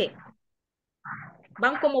no de che.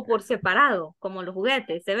 Van como por separado, como los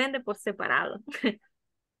juguetes, se vende por separado.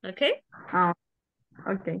 ¿Ok?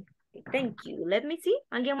 Ok. Thank you. Let me see.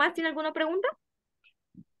 ¿Alguien más tiene alguna pregunta?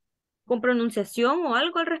 ¿Con pronunciación o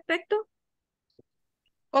algo al respecto?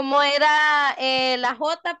 ¿Cómo era la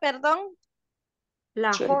J, perdón?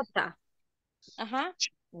 La J. Ajá.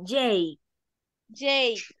 J.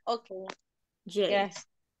 J, ok. J. Gracias.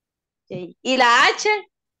 J. ¿Y la H?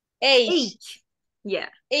 H. H. Yeah.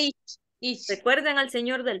 H. Recuerden al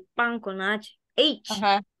señor del pan con la H. H.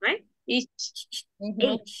 Ajá. Right? H.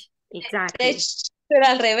 H. Exactly. H. Pero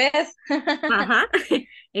al revés. Ajá.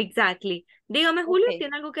 Exactly. Dígame, Julio, Okay.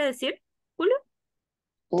 ¿tiene algo que decir? Julio?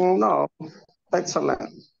 No, excellent.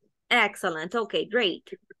 Excellent. Okay, great.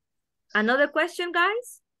 Another question,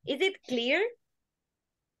 guys? Is it clear?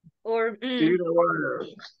 Or Clear water.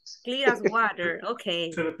 Clear as water.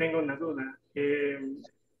 Okay. Solo tengo una duda.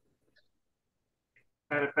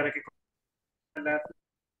 Para que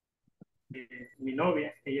mi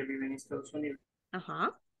novia, ella vive en Estados Unidos.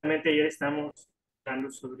 Ajá. Realmente ayer estamos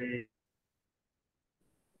hablando sobre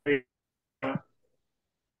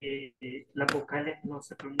las vocales no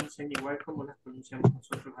se pronuncian igual como las pronunciamos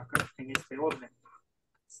nosotros acá en este orden,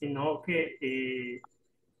 sino que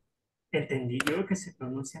entendí yo que se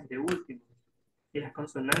pronuncian de último y las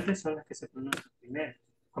consonantes son las que se pronuncian primero,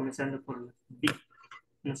 comenzando por la B.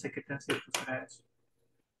 No sé qué tan cierto será eso.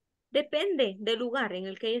 Depende del lugar en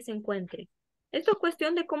el que ella se encuentre. Esto es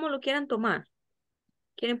cuestión de cómo lo quieran tomar.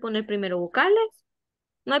 ¿Quieren poner primero vocales?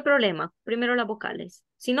 No hay problema. Primero las vocales.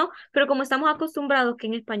 Si no, pero como estamos acostumbrados que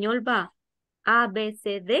en español va A, B,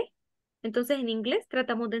 C, D, entonces en inglés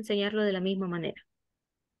tratamos de enseñarlo de la misma manera.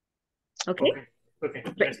 Okay? Okay,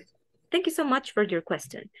 Great. Thank you so much for your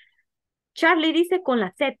question. Charlie dice con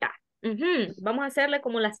la Z. Vamos a hacerle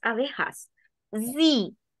como las abejas.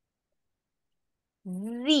 Z.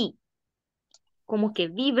 Z. Como que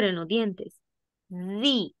vibren los dientes.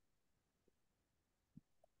 Z.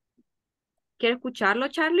 ¿Quiere escucharlo,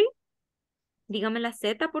 Charlie? Dígame la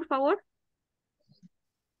Z, por favor.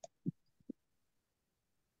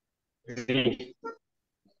 Sí.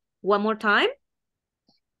 One more time.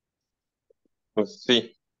 Pues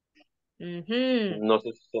sí. No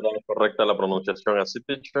sé si será correcta la pronunciación así,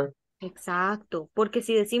 teacher. Exacto, porque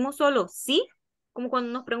si decimos solo sí, como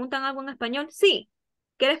cuando nos preguntan algo en español, sí.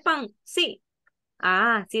 ¿Quieres pan? Sí.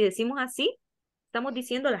 Ah, si decimos así, estamos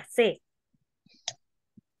diciendo la C.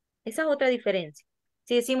 Esa es otra diferencia.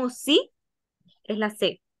 Si decimos sí, es la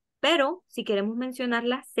C. Pero si queremos mencionar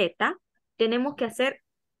la Z, tenemos que hacer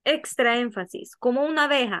extra énfasis, como una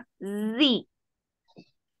abeja. Z.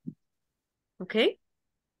 ¿Ok?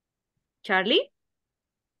 Charlie,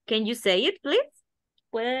 can you say it, please?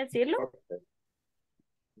 ¿Puede decirlo?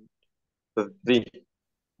 Sí.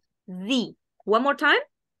 Z. One more time.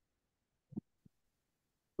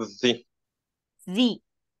 Sí. Z.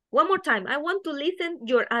 One more time. I want to listen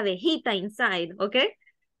your abejita inside, okay?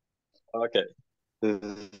 Okay.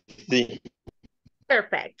 Sí.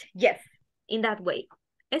 Perfect. Yes. In that way.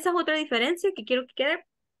 Esa es otra diferencia que quiero que quede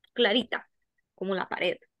clarita, como la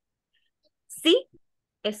pared. Sí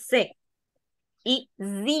es C y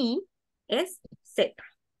Z es Z.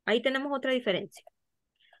 Ahí tenemos otra diferencia.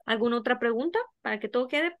 ¿Alguna otra pregunta para que todo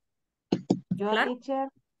quede claro? Teacher,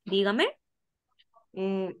 Dígame.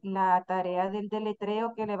 la tarea del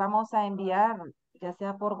deletreo que le vamos a enviar, ya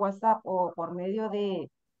sea por WhatsApp o por medio de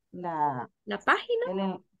la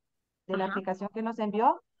página de la Ajá. aplicación que nos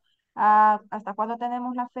envió, ¿hasta cuándo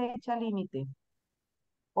tenemos la fecha límite?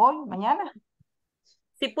 ¿Hoy? ¿Mañana?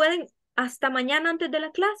 Si pueden, hasta mañana antes de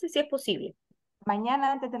la clase, si es posible.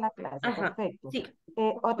 Mañana antes de la clase, Ajá, perfecto. sí.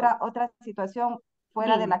 Otra situación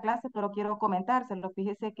fuera de Dime. la clase, pero quiero comentárselo.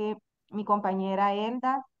 Fíjese que mi compañera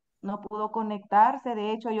Elda no pudo conectarse.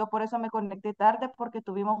 De hecho, yo por eso me conecté tarde porque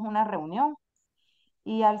tuvimos una reunión.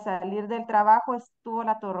 Y al salir del trabajo estuvo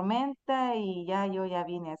la tormenta y yo ya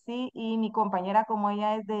vine así. Y mi compañera, como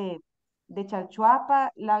ella es de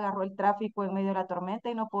Chalchuapa, la agarró el tráfico en medio de la tormenta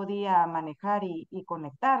y no podía manejar y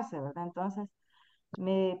conectarse, ¿verdad? Entonces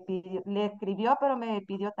le escribió, pero me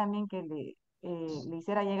pidió también que le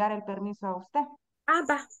hiciera llegar el permiso a usted. Ah,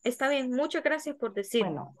 va, está bien. Muchas gracias por decirme.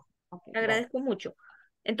 Bueno, ok, Le agradezco mucho.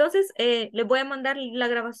 Entonces, les voy a mandar la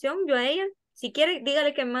grabación yo a ella. Si quiere,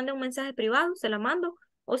 dígale que me mande un mensaje privado, se la mando.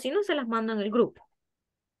 O si no, se las mando en el grupo.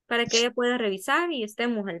 Para que ella pueda revisar y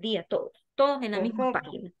estemos al día todos. Todos en la misma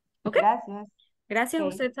perfecto. página. ¿Ok? Gracias. Gracias a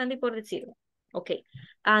Ok. usted, Sandy, por decirlo. Okay.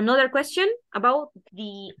 Another question about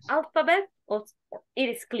the alphabet. It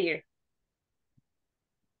is clear.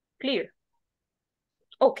 Clear.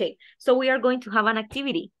 Okay. So we are going to have an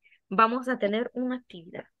activity. Vamos a tener una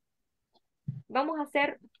actividad. Vamos a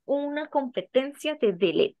hacer una competencia de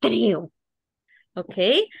deletreo.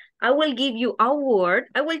 Okay. I will give you a word.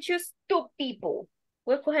 I will choose two people.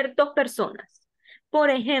 Voy a coger dos personas. Por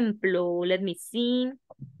ejemplo, let me see.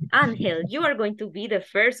 Ángel, you are going to be the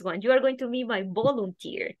first one. You are going to be my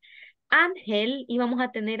volunteer. Ángel y vamos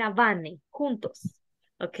a tener a Vane juntos.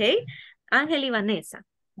 ¿Ok? Ángel y Vanessa.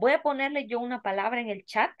 Voy a ponerle yo una palabra en el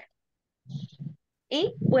chat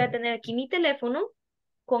y voy a tener aquí mi teléfono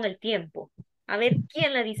con el tiempo. A ver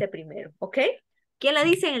quién la dice primero. ¿Ok? ¿Quién la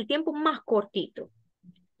dice en el tiempo más cortito?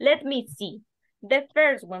 Let me see. The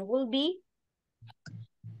first one will be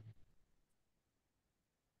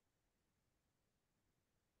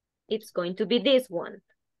it's going to be this one.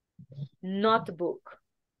 Notebook.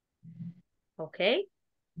 ¿Ok?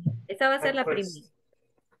 Esa va a ser la primera.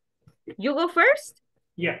 You go first?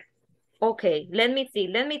 Yeah. Okay, let me see.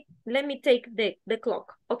 Let me take the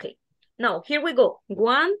clock. Okay. Now, here we go.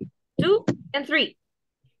 1, 2, and 3.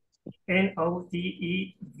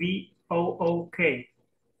 N-O-T-E-V-O-O-K.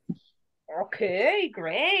 Okay,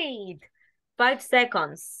 great. 5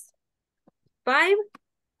 seconds. 5,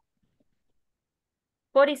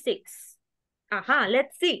 46. Aha,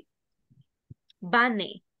 let's see.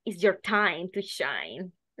 Bunny, it's your time to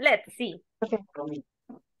shine. Let's see. Okay. Notebook.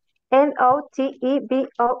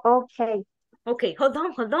 Okay, hold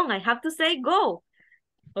on. I have to say go.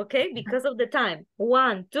 Okay, because of the time.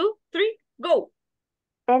 1, 2, 3, go.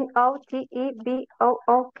 Notebook.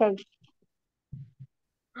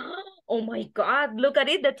 Oh my God, look at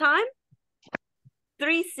it, the time.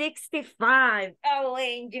 3:65. Oh,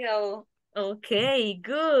 Angel. Okay,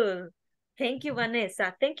 good. Thank you,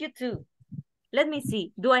 Vanessa. Thank you too. Let me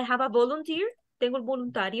see. Do I have a volunteer? ¿Tengo el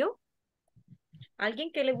voluntario?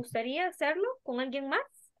 ¿Alguien que le gustaría hacerlo con alguien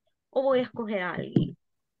más? ¿O voy a escoger a alguien?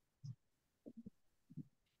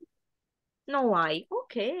 No hay.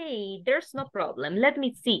 Okay, there's no problem. Let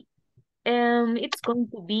me see. It's going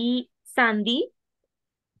to be Sandy.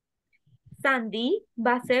 Sandy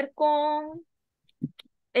va a ser con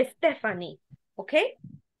Stephanie. Okay?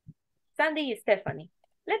 Sandy y Stephanie.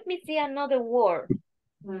 Let me see another word.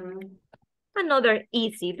 Another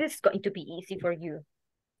easy. This is going to be easy for you.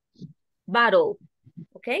 Bottle.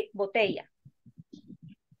 Okay? Botella.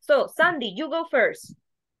 So, Sandy, you go first.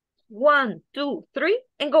 1, 2, 3,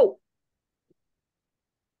 and go.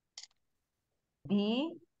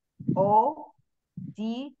 B-O-T-T-L-E.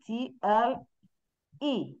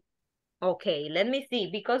 Okay, let me see.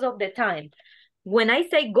 Because of the time. When I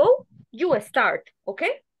say go, you start.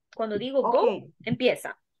 Okay? Cuando digo go,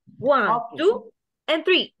 empieza. 1, 2, and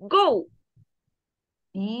 3. Go.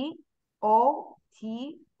 B-O-T-T-L-E.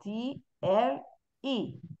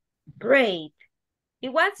 Great. It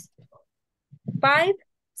was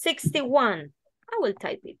 561. I will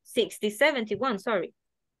type it. 71, sorry.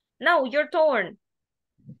 Now, your turn.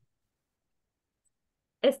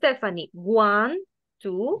 Stephanie, 1,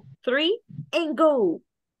 2, 3, and go.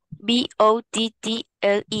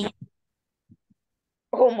 B-O-T-T-L-E.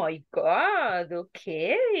 Oh my God,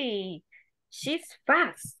 okay. She's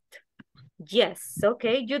fast. Yes,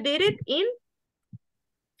 okay, you did it in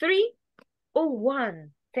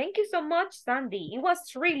 3:01. Thank you so much, Sandy. It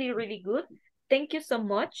was really, really good. Thank you so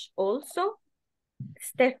much also,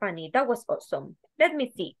 Stephanie. That was awesome. Let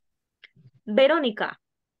me see. Verónica,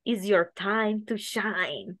 it's your time to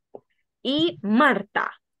shine. Y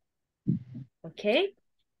Marta. Ok.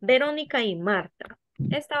 Verónica y Marta.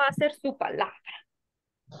 Esta va a ser su palabra.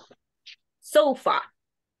 Sofa.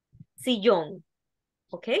 Sillón.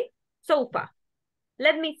 Ok. Sofa.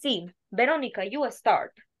 Let me see. Verónica, you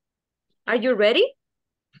start. Are you ready?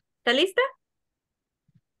 ¿Está lista?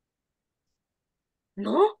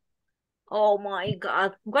 No. Oh my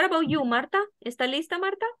God. What about you, Marta? ¿Está lista,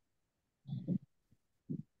 Marta?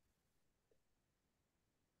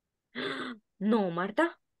 No,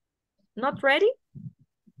 Marta. Not ready?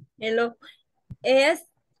 Hello. Es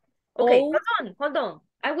Okay, O. hold on.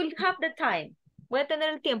 I will have the time. Voy a tener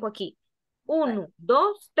el tiempo aquí. 1,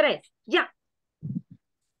 2, 3. Ya.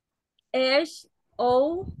 Es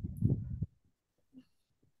O.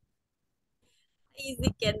 Y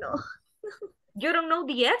sí que no. You don't know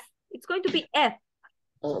the F? It's going to be F.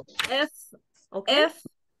 F. Okay. F.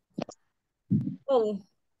 O.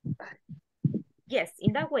 Yes,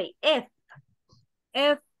 in that way. F.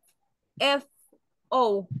 F. F.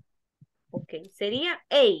 O. Ok, sería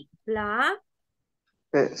A. La A.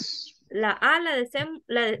 Es. La A la decimos,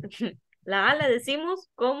 la A la decimos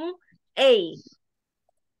como A.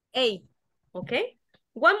 A. Okay.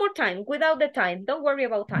 One more time, without the time. Don't worry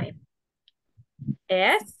about time.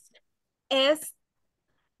 S. S.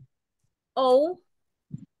 O.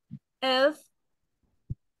 F.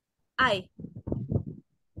 I.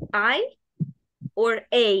 I or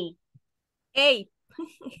A? A.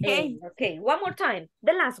 A. Okay, one more time.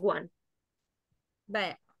 The last one.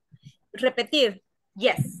 Vaya. Repetir.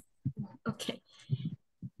 Yes. Okay.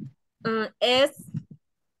 S.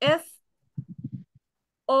 F.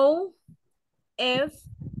 O. F.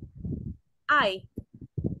 I.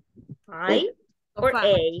 I or Sofá.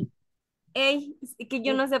 A? A. Que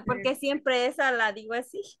yo no sé por qué siempre esa la digo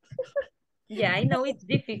así. Yeah, I know it's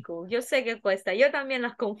difficult. Yo sé que cuesta. Yo también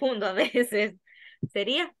las confundo a veces.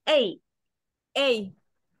 Sería A. A.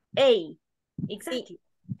 A. Exactly. Sí.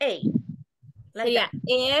 A. Like Sería that.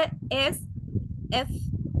 E. S. F.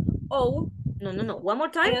 O. No. One more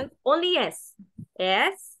time. F. Only S.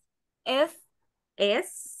 S. F.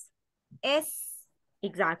 S. S.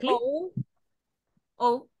 Exactly. O.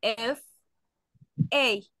 O. F.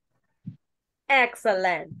 A.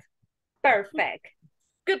 Excellent. Perfect.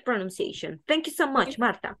 Good pronunciation. Thank you so much,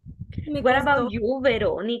 Marta. Me What costó. about you,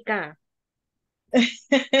 Verónica?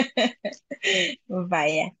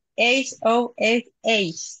 Vaya.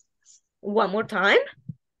 H-O-F-H. One more time.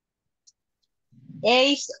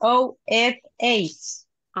 H-O-F-H.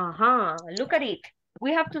 Look at it.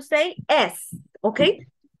 We have to say S, okay?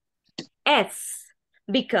 S,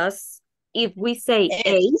 because if we say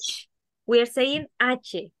H, we are saying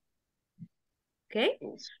H, okay?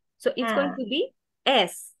 So it's going to be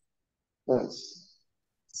S. Es.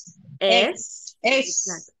 S.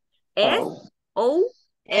 S. S. O.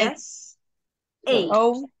 S. A.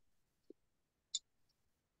 O.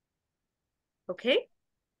 Okay?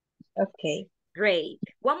 Okay. Great.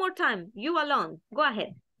 One more time. You alone. Go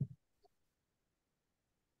ahead.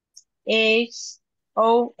 H-O-F-H.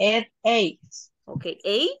 Okay.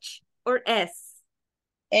 H or S?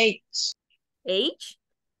 H. H.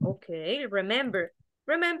 Okay. Remember,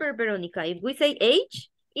 Veronica, if we say H,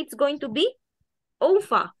 it's going to be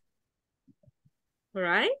OFA.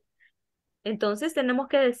 Right? Entonces tenemos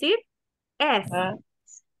que decir S.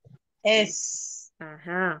 S.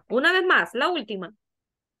 Ajá. Una vez más, la última.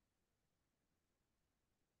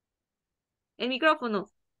 El micrófono.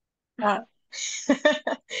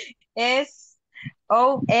 S-O-F-H.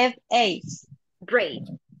 Great.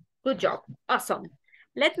 Good job. Awesome.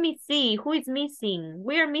 Let me see who is missing.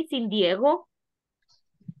 We are missing Diego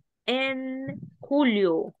and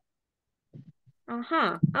Julio.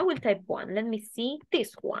 I will type one. Let me see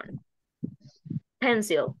this one.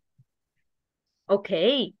 Pencil.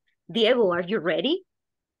 Okay. Diego, are you ready?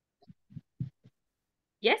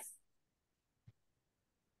 Yes?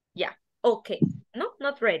 Yeah. Okay. No,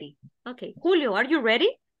 not ready. Okay. Julio, are you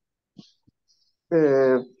ready?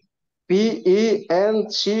 P-E-N-C-A-L.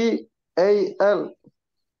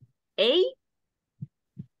 A?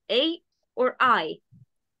 A or I?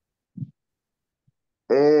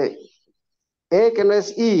 Que no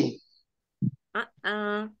es I.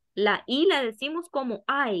 La I la decimos como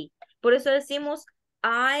I. Por eso decimos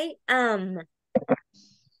I am.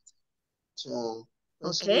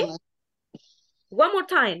 Okay. One more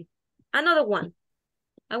time. Another one.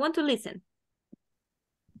 I want to listen.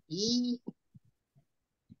 E-A-N-C-I-L.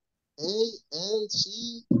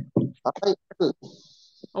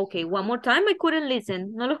 Okay, one more time. I couldn't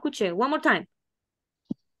listen. No lo escuché. One more time.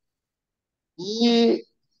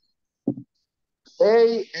 E-A-N-C-I-L.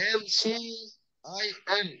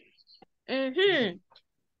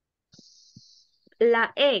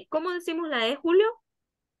 La E. ¿Cómo decimos la E, Julio?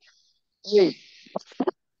 E.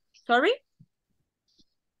 Sorry?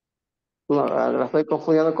 No, la estoy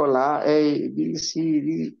confundiendo con la A, B, C,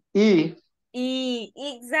 D, E. E,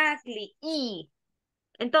 exactly, E.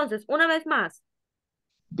 Entonces, una vez más.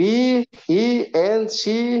 Pencil.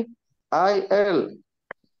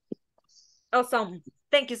 Awesome.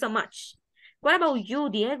 Thank you so much. What about you,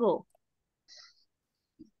 Diego?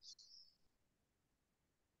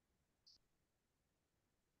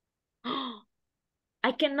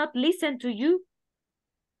 I cannot listen to you.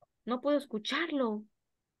 No puedo escucharlo.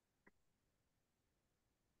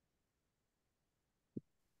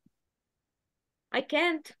 I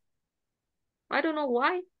can't. I don't know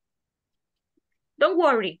why. Don't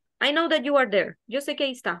worry. I know that you are there. Yo sé que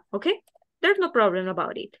ahí está, okay? There's no problem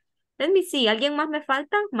about it. Let me see. ¿Alguien más me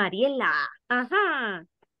falta? Mariela. Ajá.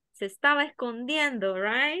 Se estaba escondiendo,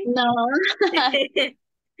 right? No.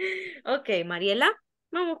 Okay, Mariela.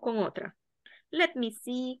 Vamos con otra. Let me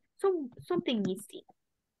see. Something easy.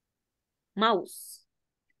 Mouse.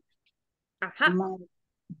 Ajá.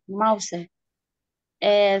 Mouse.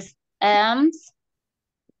 Es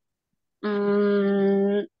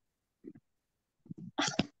mm,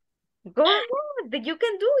 Go ahead. You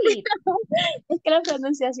can do it. es que la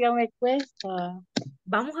pronunciación me cuesta.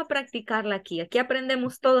 Vamos a practicarla aquí. Aquí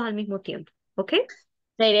aprendemos todos al mismo tiempo. ¿Ok?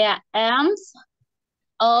 Sería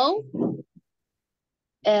O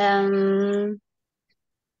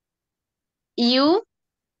U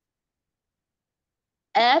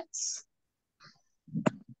X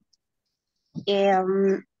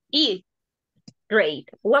E. Great.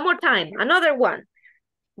 One more time. Another one.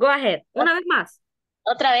 Go ahead. Una vez más.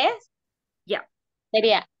 ¿Otra vez? Yeah.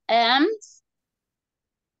 Sería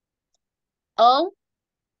O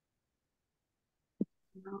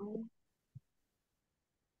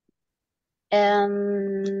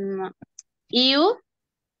U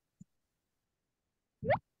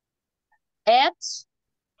H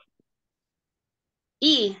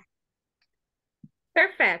E.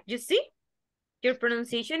 Perfect. You see? Your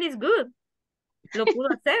pronunciation is good. Lo pudo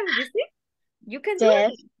hacer. You see? You can do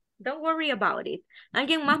Yes. it. Don't worry about it.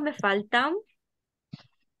 ¿Alguien más me falta?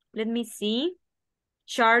 Let me see.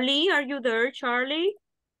 Charlie, are you there, Charlie?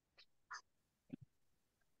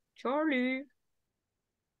 Charlie.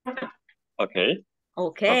 Okay.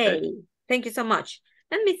 Okay. Thank you so much.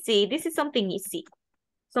 Let me see. This is something easy.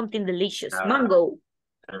 Something delicious. Mango.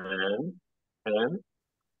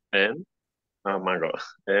 Mango.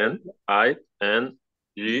 N-I-N-G-O.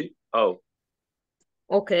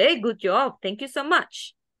 Okay, good job. Thank you so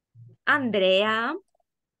much. Andrea.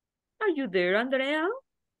 Are you there, Andrea?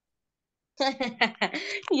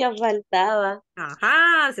 Ya faltaba.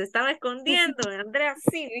 Ajá, se estaba escondiendo. Andrea,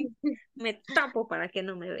 sí, me tapo para que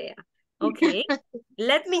no me vea. Okay,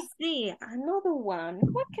 let me see. Another one.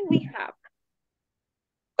 What can we have?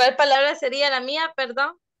 ¿Cuál palabra sería la mía,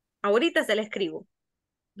 perdón? Ahorita se la escribo.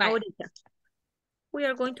 Bye. Ahorita. We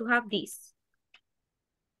are going to have this.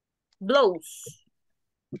 Blouse.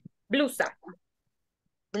 Blusa.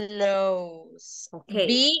 Blouse. Okay.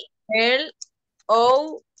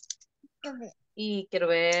 B-L-O. Y quiero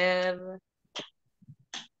ver.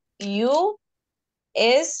 U-S-E.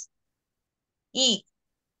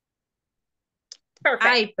 Perfect.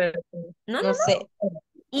 Ay, perdón. No sé.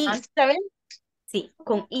 I. ¿Está bien? Sí,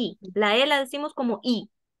 con I. La E la decimos como I.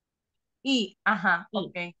 I. Ajá, I.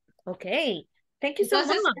 ok. Ok. Thank you so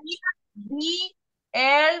Entonces, much.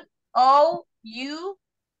 B-L-O-U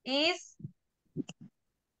is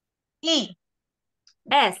E.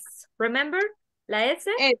 S. Remember? La S?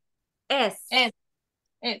 S. S. S.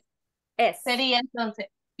 S. S. Sería entonces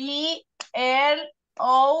B-L-O-U-S-E.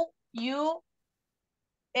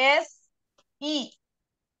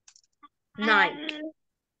 Nice.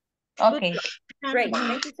 Okay. Great.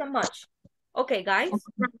 Thank you so much. Okay, guys.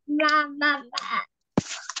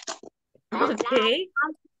 Okay.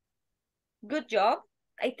 Good job.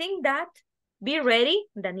 I think that be ready.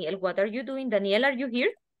 Daniel, what are you doing? Daniel, are you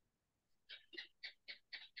here?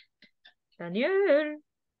 Daniel.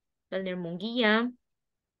 Daniel Munguía.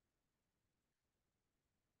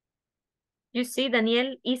 You see,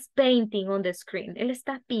 Daniel is painting on the screen. Él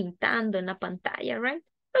está pintando en la pantalla, right?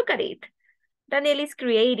 Look at it. Daniel is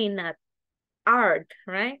creating a art,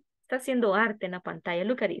 right? Está haciendo arte en la pantalla.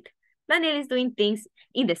 Look at it. Daniel is doing things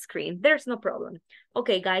in the screen. There's no problem.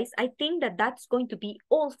 Okay, guys, I think that that's going to be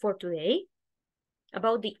all for today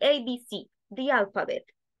about the ABC, the alphabet.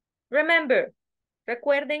 Remember,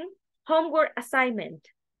 recuerden, homework assignment.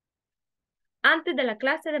 Antes de la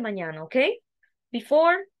clase de mañana, okay?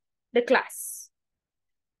 Before the class.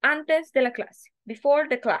 Antes de la clase. Before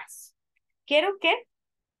the class. Quiero que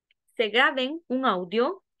se graben un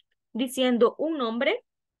audio diciendo un nombre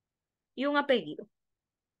y un apellido.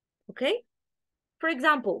 Okay? For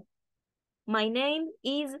example, my name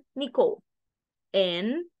is Nicole.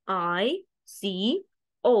 N-I-C-O-L-E.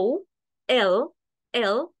 C-O-L-L-E.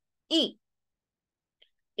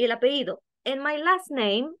 Y el apellido. And my last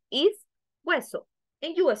name is Hueso.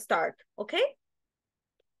 And you start, ¿ok?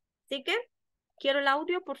 Así que quiero el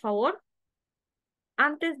audio, por favor,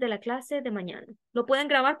 antes de la clase de mañana. Lo pueden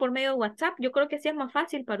grabar por medio de WhatsApp. Yo creo que sí es más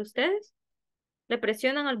fácil para ustedes. Le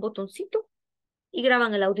presionan al botoncito y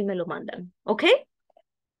graban el audio y me lo mandan. ¿Ok?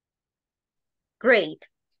 Great.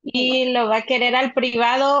 ¿Y lo va a querer al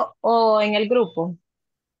privado o en el grupo?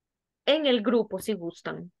 En el grupo, si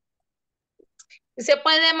gustan. ¿Se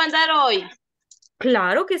puede mandar hoy?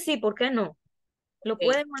 Claro que sí, ¿por qué no? Lo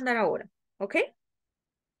pueden mandar ahora. ¿Ok?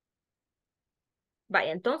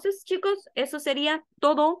 Vaya, entonces, chicos, eso sería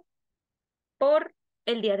todo por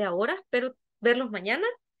el día de ahora. Espero verlos mañana.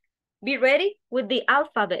 Be ready with the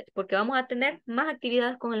alphabet, porque vamos a tener más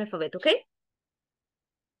actividades con el alfabeto, ¿ok?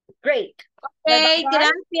 Great. Ok,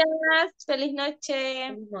 gracias. Feliz noche.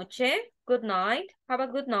 Feliz noche. Good night. Have a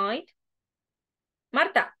good night.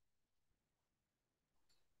 Marta.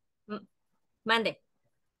 Mande.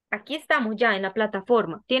 Aquí estamos ya en la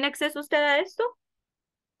plataforma. ¿Tiene acceso usted a esto?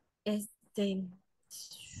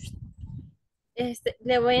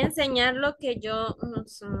 Le voy a enseñar lo que yo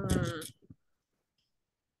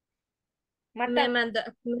Marta. me mandó.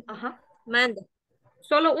 Ajá. Mande.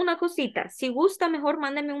 Solo una cosita. Si gusta, mejor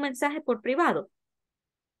mándeme un mensaje por privado.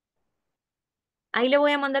 Ahí le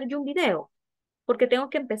voy a mandar yo un video, porque tengo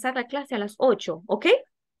que empezar la clase a las 8, ¿ok?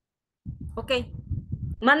 Ok.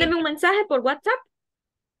 Mándeme un mensaje por WhatsApp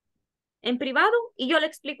en privado y yo le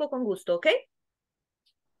explico con gusto, ¿ok?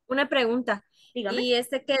 Una pregunta. Dígame. Y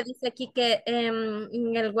que dice aquí que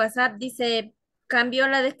en el WhatsApp dice, cambio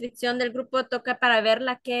la descripción del grupo, toca para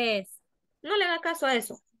verla, ¿qué es? No le haga caso a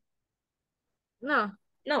eso. No.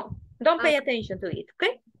 No, don't pay attention to it,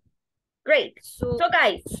 ¿ok? Great. So,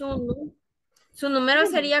 guys. Su número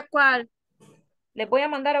sería ¿cuál? Les voy a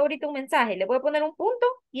mandar ahorita un mensaje. Le voy a poner un punto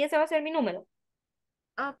y ese va a ser mi número.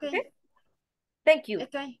 Okay. Thank you.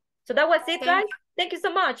 Okay. So that was it, guys. Thank you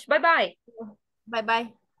so much. Bye-bye.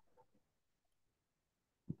 Bye-bye.